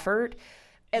show effort?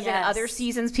 As in other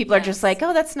seasons, people are just like,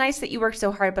 oh, that's nice that you work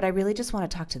so hard, but I really just want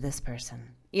to talk to this person,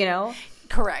 you know?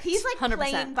 Correct. He's like 100%,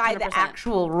 playing by 100%. The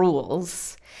actual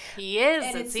rules. He is.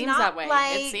 And it seems that way.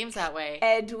 Like it seems that way.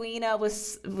 Edwina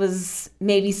was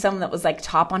maybe someone that was like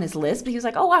top on his list, but he was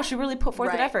like, oh, wow, she really put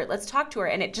forth an effort. Let's talk to her.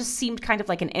 And it just seemed kind of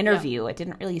like an interview. It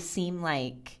didn't really seem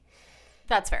like.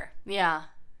 That's fair. Yeah.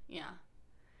 Yeah.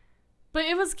 But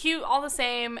it was cute all the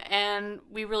same, and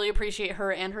we really appreciate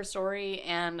her and her story,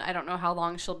 and I don't know how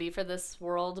long she'll be for this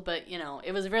world, but, you know,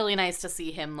 it was really nice to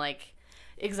see him, like,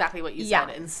 exactly what you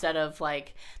said, instead of,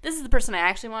 like, this is the person I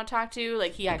actually want to talk to.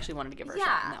 Like, he actually wanted to give her a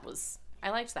shot, and that was, I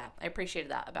liked that. I appreciated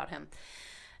that about him.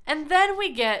 And then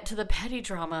we get to the petty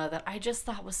drama that I just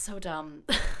thought was so dumb.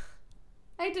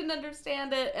 I didn't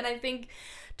understand it, and I think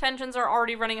tensions are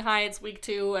already running high. It's week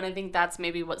 2, and I think that's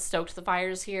maybe what stoked the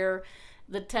fires here.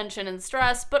 The tension and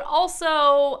stress, but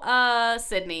also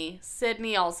Sydney.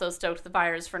 Sydney also stoked the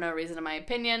fires for no reason, in my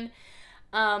opinion.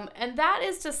 And that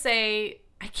is to say,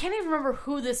 I can't even remember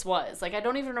who this was. Like, I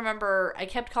don't even remember. I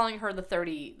kept calling her the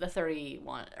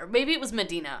 31, or maybe it was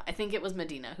Medina. I think it was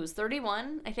Medina, who's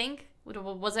 31. I think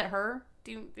was it her?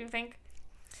 Do you think?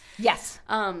 Yes.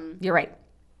 You're right.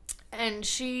 And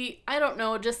she, I don't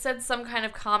know, just said some kind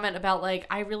of comment about, like,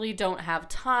 I really don't have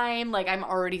time. Like, I'm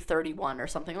already 31 or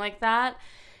something like that.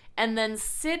 And then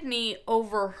Sydney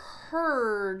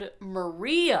overheard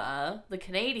Maria, the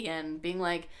Canadian, being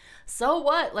like, so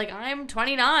what? Like, I'm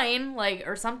 29, like,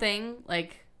 or something.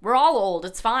 Like, we're all old.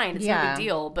 It's fine. It's no big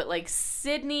deal. But, like,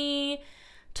 Sydney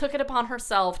took it upon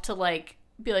herself to, like,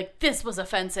 be like, this was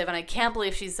offensive, and I can't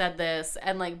believe she said this,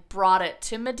 and, like, brought it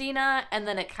to Medina, and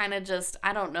then it kind of just,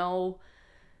 I don't know,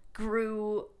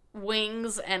 grew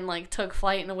wings and, like, took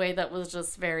flight in a way that was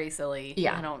just very silly.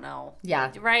 Yeah. I don't know.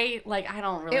 Yeah. Right? Like, I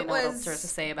don't really know what else there is to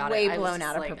say about it. Way blown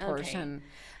out of proportion.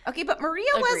 Okay, but Maria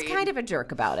was kind of a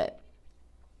jerk about it.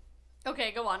 Okay,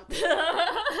 go on.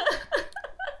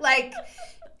 Like,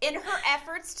 in her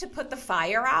efforts to put the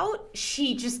fire out,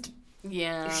 she just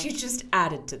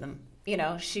added to them. You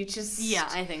know, she just... Yeah,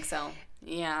 I think so.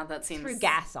 Yeah, that seems... Threw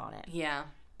gas on it. Yeah.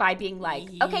 by being like,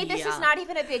 okay, this is not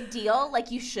even a big deal.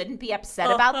 Like, you shouldn't be upset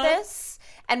about this.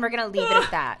 And we're going to leave it at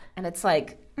that. And it's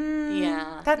like,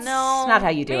 that's not how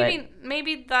you do it.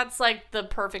 Maybe that's like the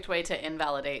perfect way to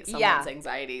invalidate someone's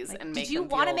anxieties and make them feel. Did you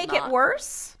want to make it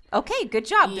worse? Okay, good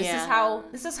job. Yeah.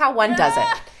 This is how one does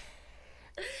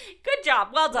it. Good job.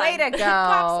 Well done. Way to go.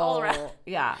 Claps all around.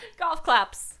 Yeah. Golf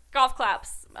claps.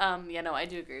 I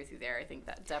do agree with you there. I think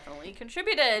that definitely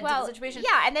contributed to the situation.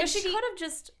 Yeah, and then she could have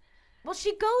just. Well,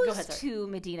 she goes to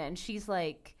Medina and she's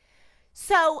like,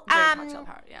 so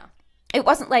it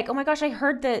wasn't like, oh my gosh, I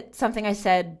heard that something I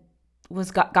said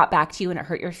got back to you and it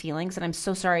hurt your feelings, and I'm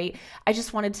so sorry. I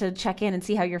just wanted to check in and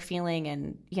see how you're feeling,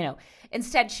 and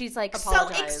instead she's like,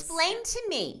 apologize. So explain to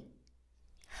me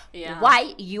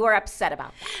why you are upset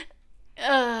about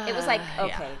that. It was like,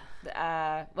 okay.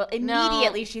 Well,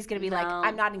 immediately she's going to be like,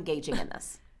 I'm not engaging in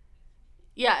this.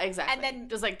 Yeah, exactly. And then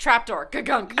just like trapdoor,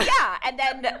 gunk. Yeah, and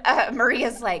then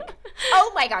Maria's like,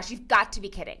 "Oh my gosh, you've got to be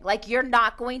kidding! Like, you're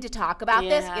not going to talk about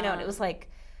this, And it was like,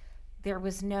 there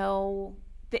was no.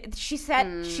 She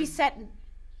set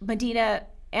Medina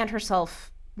and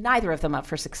herself, neither of them, up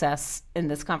for success in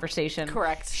this conversation.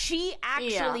 Correct. She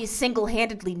actually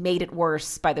single-handedly made it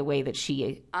worse by the way that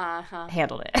she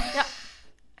handled it. Yeah.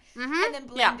 Mm-hmm. And then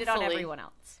blamed it on everyone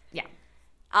else. Yeah.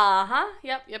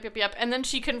 Yep. And then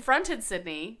she confronted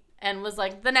Sydney and was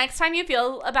like, the next time you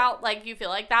feel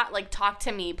like that, like, talk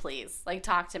to me, please. Like,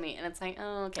 talk to me. And it's like,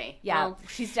 oh, okay. Yeah, well,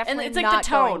 she's definitely it's like not the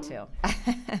tone. Going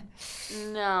to.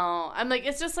 No. I'm like,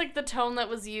 it's just like the tone that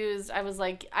was used. I was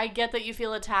like, I get that you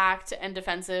feel attacked and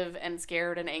defensive and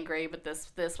scared and angry, but this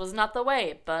was not the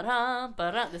way. But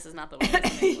this is not the way.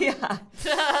 Yeah.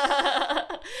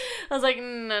 I was like,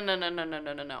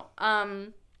 no.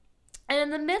 And in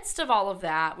the midst of all of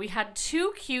that, we had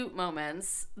two cute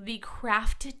moments. The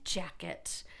crafted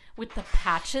jacket with the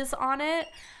patches on it.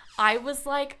 I was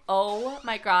like, oh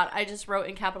my God. I just wrote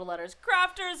in capital letters,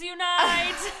 Crafters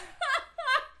Unite!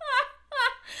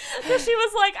 Because she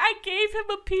was like, I gave him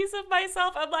a piece of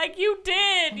myself. I'm like, you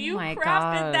did. You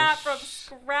crafted that from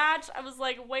scratch. I was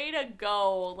like, way to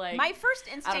go. Like, my first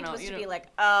instinct was to be like,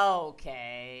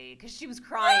 okay. Because she was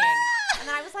crying. And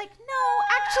then I was like, no,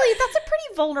 actually, that's a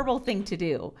pretty vulnerable thing to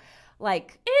do.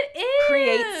 Like, it is.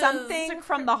 Create something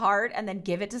from the heart and then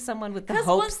give it to someone with the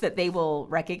hopes that they will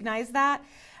recognize that.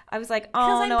 I was like,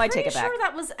 oh, no, I take it back. I'm pretty sure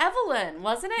that was Evelyn,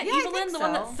 wasn't it? Yeah, Evelyn, the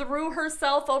one that threw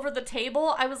herself over the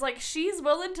table. I was like, she's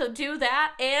willing to do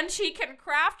that, and she can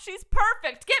craft. She's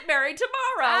perfect. Get married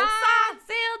tomorrow. Signed,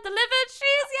 sealed, delivered.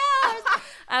 She's yours.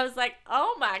 I was like,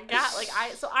 oh my God. Like,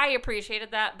 I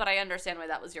appreciated that, but I understand why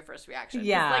that was your first reaction.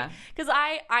 Yeah. Because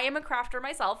I am a crafter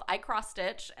myself. I cross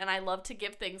stitch, and I love to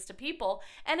give things to people,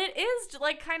 and it is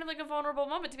like kind of like a vulnerable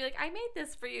moment to be like, I made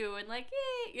this for you, and like,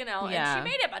 yay, and she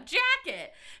made him a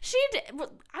jacket. She did.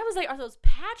 I was like, are those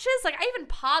patches? Like, I even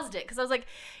paused it because I was like,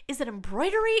 is it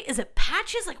embroidery? Is it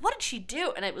patches? Like, what did she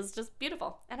do? And it was just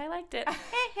beautiful. And I liked it.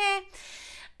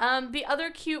 The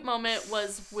other cute moment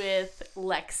was with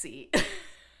Lexi.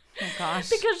 Oh,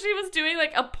 gosh. Because she was doing,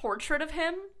 like, a portrait of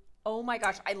him. Oh, my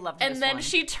gosh. I loved this. And then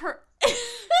she turned...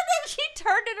 she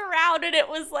turned it around and it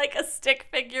was like a stick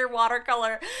figure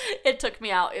watercolor. It took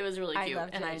me out. It was really cute. I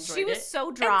enjoyed it. She was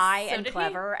so dry and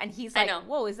clever. And he's like,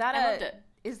 whoa, is that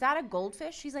a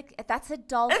goldfish? She's like, that's a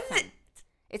dolphin.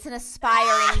 It's an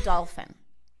aspiring dolphin.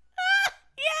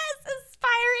 Yes,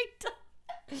 aspiring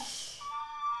dolphin.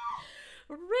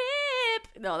 Rip.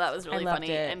 No, that was really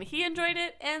funny. And he enjoyed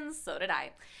it, and so did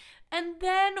I. And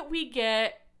then we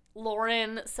get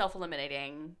Lauren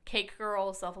self-eliminating, Cake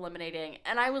Girl self-eliminating,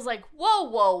 and I was like, whoa,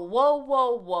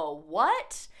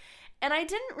 what? And I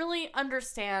didn't really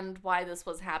understand why this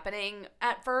was happening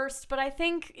at first, but I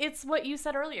think it's what you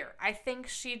said earlier. I think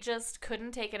she just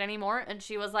couldn't take it anymore, and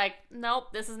she was like,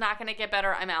 nope, this is not going to get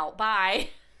better. I'm out. Bye.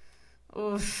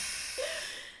 Oof.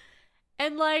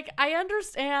 And, like, I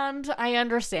understand.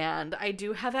 I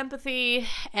do have empathy,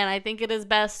 and I think it is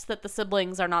best that the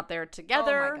siblings are not there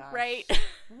together, right?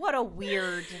 What a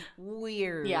weird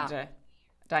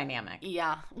dynamic.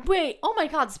 Yeah. Wait, oh my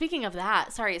God, speaking of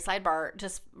that, sorry, sidebar,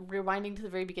 just rewinding to the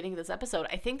very beginning of this episode,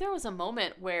 I think there was a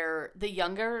moment where the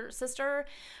younger sister,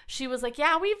 she was like,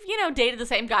 yeah, we've, dated the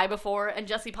same guy before, and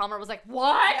Jesse Palmer was like,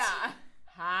 what? Yeah.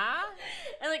 Huh?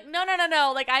 And like,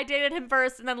 no. Like, I dated him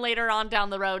first, and then later on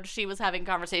down the road, she was having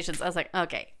conversations. I was like,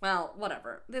 okay, well,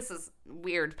 whatever. This is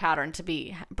weird pattern to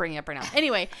be bringing up right now.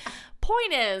 Anyway,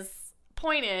 point is,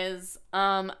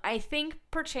 I think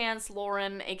perchance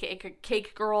Lauren, aka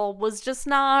Cake Girl, was just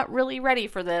not really ready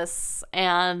for this,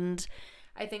 and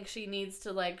I think she needs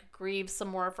to, like, grieve some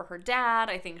more for her dad.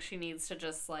 I think she needs to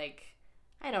just, like,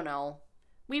 I don't know,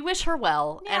 we wish her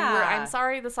well. Yeah. And I'm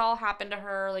sorry this all happened to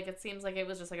her. Like, it seems like it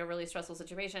was just like a really stressful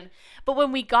situation. But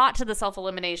when we got to the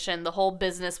self-elimination, the whole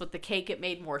business with the cake, it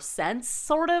made more sense,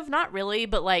 sort of. Not really,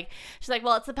 but like, she's like,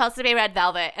 well, it's supposed to be red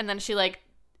velvet. And then she like,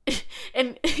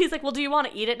 and he's like, well, do you want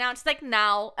to eat it now? And she's like,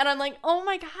 no. And I'm like, oh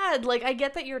my God, like, I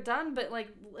get that you're done, but like,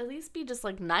 at least be just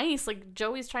like nice. Like,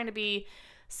 Joey's trying to be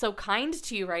so kind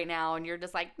to you right now, and you're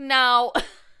just like, no.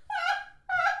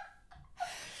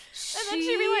 And then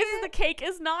she realizes the cake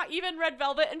is not even red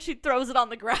velvet, and she throws it on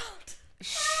the ground.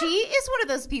 She is one of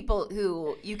those people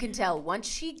who you can tell once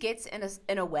she gets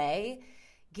in a way,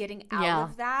 getting out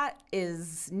of that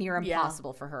is near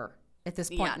impossible for her at this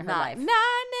point in her life. Nah,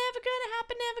 never gonna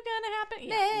happen, never gonna happen.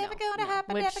 Yeah, never gonna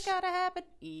happen.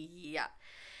 Yeah.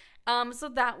 So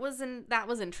that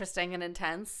was interesting and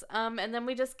intense. And then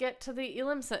we just get to the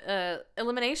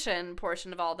elimination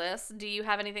portion of all this. Do you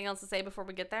have anything else to say before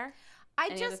we get there?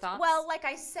 Well, like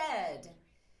I said,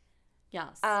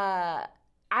 yes. I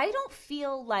don't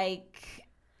feel like,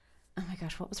 oh my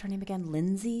gosh, what was her name again?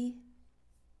 Lindsay,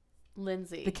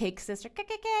 the cake sister.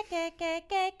 Cake.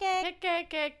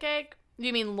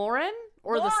 You mean Lauren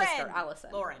or the sister, Allison?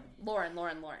 Lauren.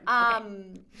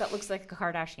 Okay. That looks like a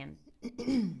Kardashian.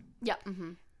 Yeah.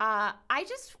 Mm-hmm. I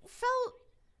just felt,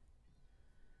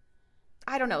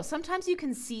 I don't know. Sometimes you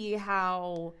can see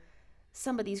how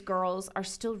some of these girls are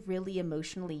still really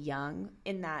emotionally young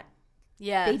in that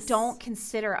they don't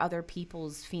consider other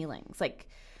people's feelings. Like,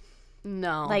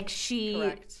 no. Like,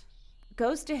 she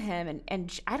goes to him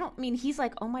and I don't mean, he's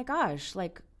like, oh my gosh,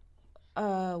 like,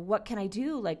 what can I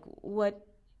do? Like, what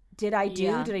did I do?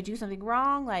 Yeah. Did I do something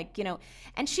wrong? Like, you know,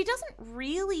 and she doesn't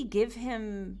really give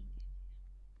him,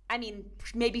 I mean,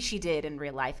 maybe she did in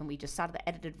real life and we just saw the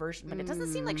edited version, but it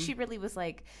doesn't seem like she really was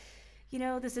like, you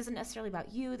know, this isn't necessarily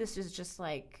about you. This is just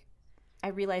like, I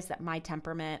realize that my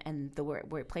temperament and the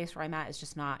place where I'm at is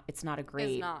just not, it's not a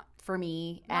great for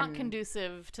me. Not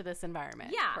conducive to this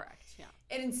environment. Yeah. Correct. Yeah.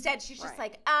 And instead she's just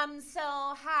like, so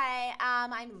hi,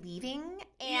 I'm leaving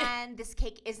and this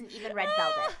cake isn't even red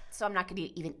velvet. So I'm not going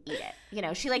to even eat it. You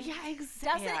know, she like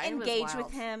doesn't engage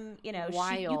with him. You know,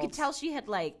 you could tell she had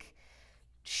like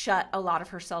shut a lot of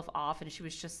herself off and she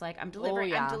was just like, I'm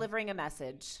delivering a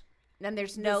message. And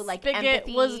there's no like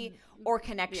empathy or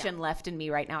connection left in me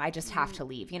right now. I just have to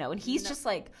leave, you know. And he's just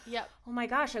like, oh my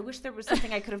gosh, I wish there was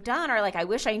something I could have done, or like I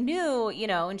wish I knew, you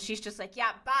know. And she's just like,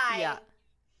 yeah, bye. Yeah.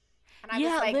 And I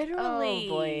was like, literally. Oh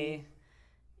boy.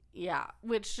 Yeah,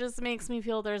 which just makes me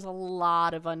feel there's a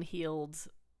lot of unhealed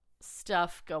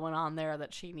stuff going on there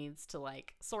that she needs to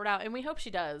like sort out, and we hope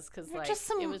she does, because like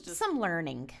it was just some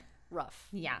learning. Rough.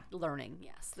 Yeah, learning.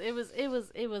 Yes, it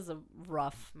was a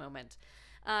rough moment.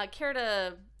 Care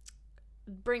to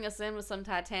bring us in with some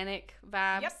Titanic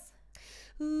vibes? Yep.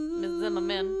 Ms.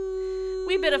 Zimmerman.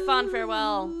 We bid a fond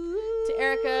farewell to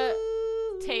Erica,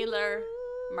 Taylor,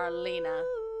 Marlena.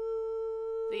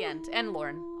 The end. And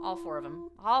Lauren. All four of them.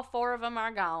 All four of them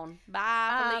are gone.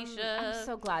 Bye, Felicia. I'm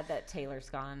so glad that Taylor's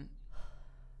gone.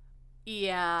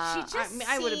 Yeah.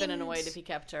 I would have been annoyed if he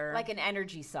kept her. Like an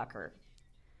energy sucker.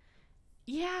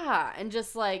 Yeah, and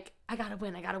just like, I gotta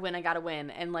win,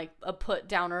 and like a put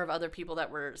downer of other people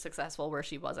that were successful where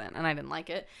she wasn't, and I didn't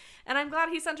like it. And I'm glad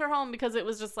he sent her home, because it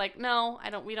was just like, no,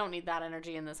 we don't need that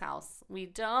energy in this house. We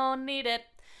don't need it.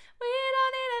 We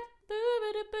don't need it.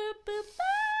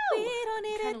 We don't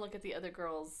need it. Kind of look at the other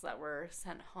girls that were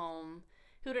sent home.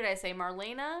 Who did I say?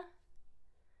 Marlena?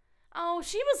 Oh,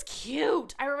 she was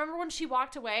cute. I remember when she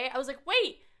walked away, I was like,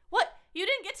 wait, what? You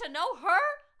didn't get to know her?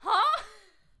 Huh?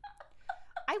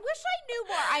 I wish I knew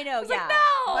more. I know, Like,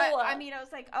 no! But, I mean, I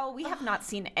was like, oh, we have not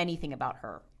seen anything about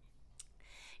her.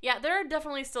 Yeah, there are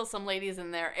definitely still some ladies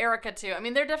in there. Erica, too. I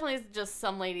mean, there are definitely just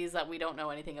some ladies that we don't know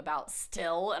anything about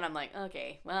still. And I'm like,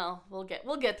 okay, well, we'll get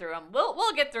through them.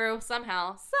 We'll get through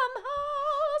somehow. Some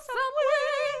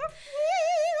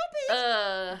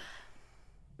way.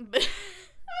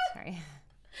 Sorry.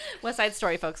 West Side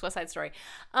Story, folks. West Side Story.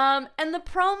 And the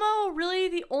promo, really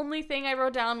the only thing I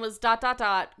wrote down was ...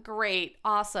 Great.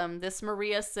 Awesome. This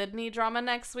Maria Sydney drama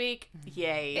next week.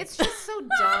 Yay. It's just so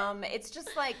dumb. It's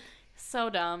just like...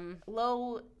 So dumb.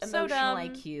 Low emotional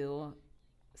IQ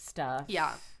stuff.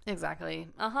 Yeah, exactly.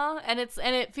 And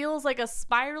it feels like a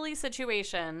spirally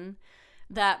situation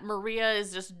that Maria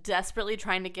is just desperately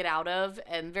trying to get out of,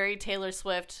 and very Taylor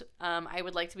Swift. I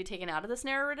would like to be taken out of this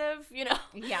narrative, you know?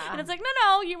 Yeah. And it's like,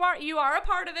 no, you are a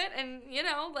part of it, and you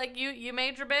know, like you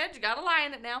made your bed, you gotta lie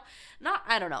in it now.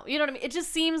 I don't know. You know what I mean? It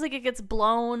just seems like it gets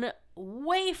blown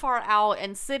way far out,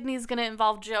 and Sydney's gonna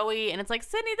involve Joey, and it's like,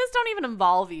 Sydney, this don't even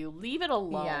involve you. Leave it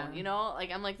alone, you know?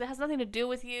 Like, I'm like, that has nothing to do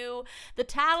with you. The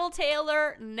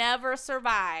tattletailer never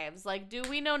survives. Like, do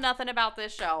we know nothing about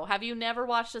this show? Have you never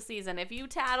watched a season? If you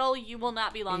tattle, you will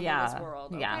not belong in this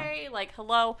world, okay? Like,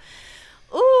 hello?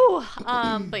 Ooh.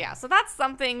 But yeah, so that's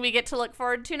something we get to look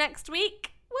forward to next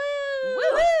week. Woo!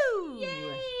 Woo-hoo!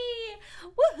 Yay!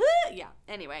 Woohoo! Yeah,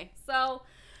 anyway, so...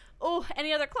 Oh,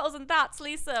 any other closing thoughts,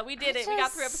 Lisa? We did it. We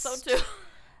got through episode 2.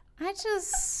 I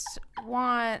just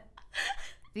want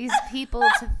these people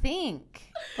to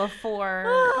think before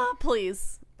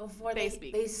please. Before they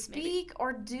speak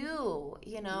or do,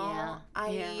 you know.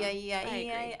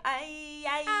 Yep.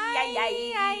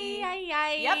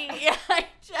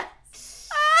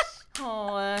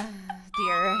 Oh,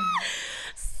 dear.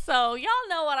 So y'all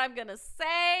know what I'm gonna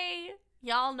say.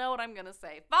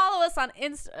 Follow us on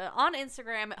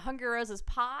Instagram at Hungry Roses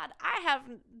Pod. I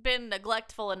haven't been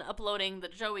neglectful in uploading the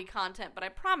Joey content, but I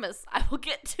promise I will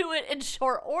get to it in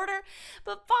short order.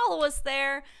 But follow us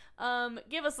there.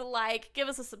 Give us a like. Give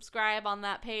us a subscribe on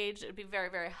that page. It would be very,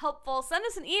 very helpful. Send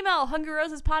us an email,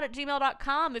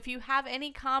 hungryrosespod@gmail.com. If you have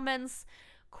any comments,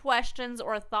 questions,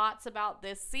 or thoughts about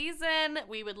this season,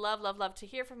 we would love, love, love to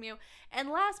hear from you. And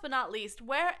last but not least,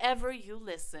 wherever you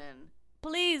listen,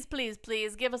 please, please,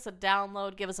 please give us a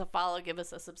download, give us a follow, give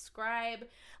us a subscribe,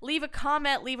 leave a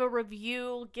comment, leave a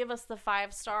review, give us the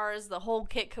 5 stars, the whole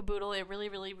kit caboodle. It really,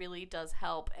 really, really does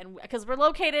help. And because we're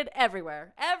located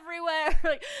everywhere,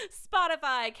 like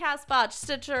Spotify, Castbox,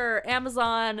 Stitcher,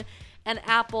 Amazon, and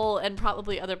Apple, and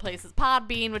probably other places.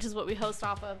 Podbean, which is what we host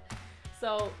off of.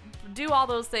 So do all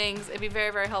those things. It'd be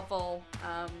very, very helpful.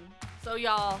 So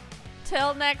y'all,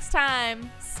 till next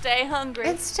time, stay hungry.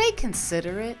 And stay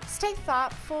considerate. Stay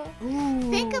thoughtful. Ooh.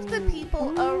 Think of the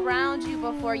people around you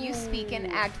before you speak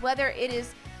and act, whether it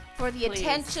is for the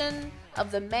attention of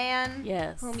the man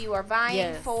whom you are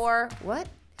vying for. What?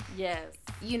 Yes.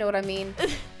 You know what I mean?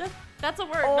 That's a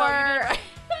word. Or, no, you did right.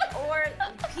 Or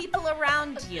people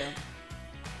around you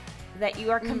that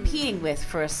you are competing with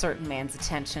for a certain man's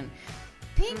attention.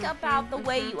 Think about the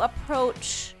way you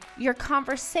approach your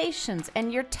conversations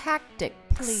and your tactics.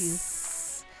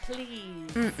 Please.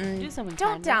 Do something.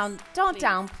 Don't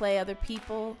downplay other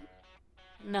people.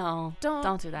 No.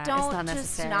 Don't do that. Don't it's not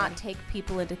necessary. Just not take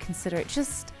people into consideration.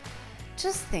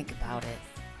 Just think about it.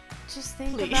 Just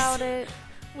think about it.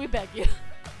 We beg you.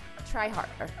 Try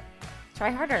harder.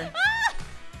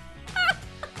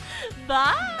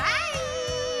 Bye. Bye.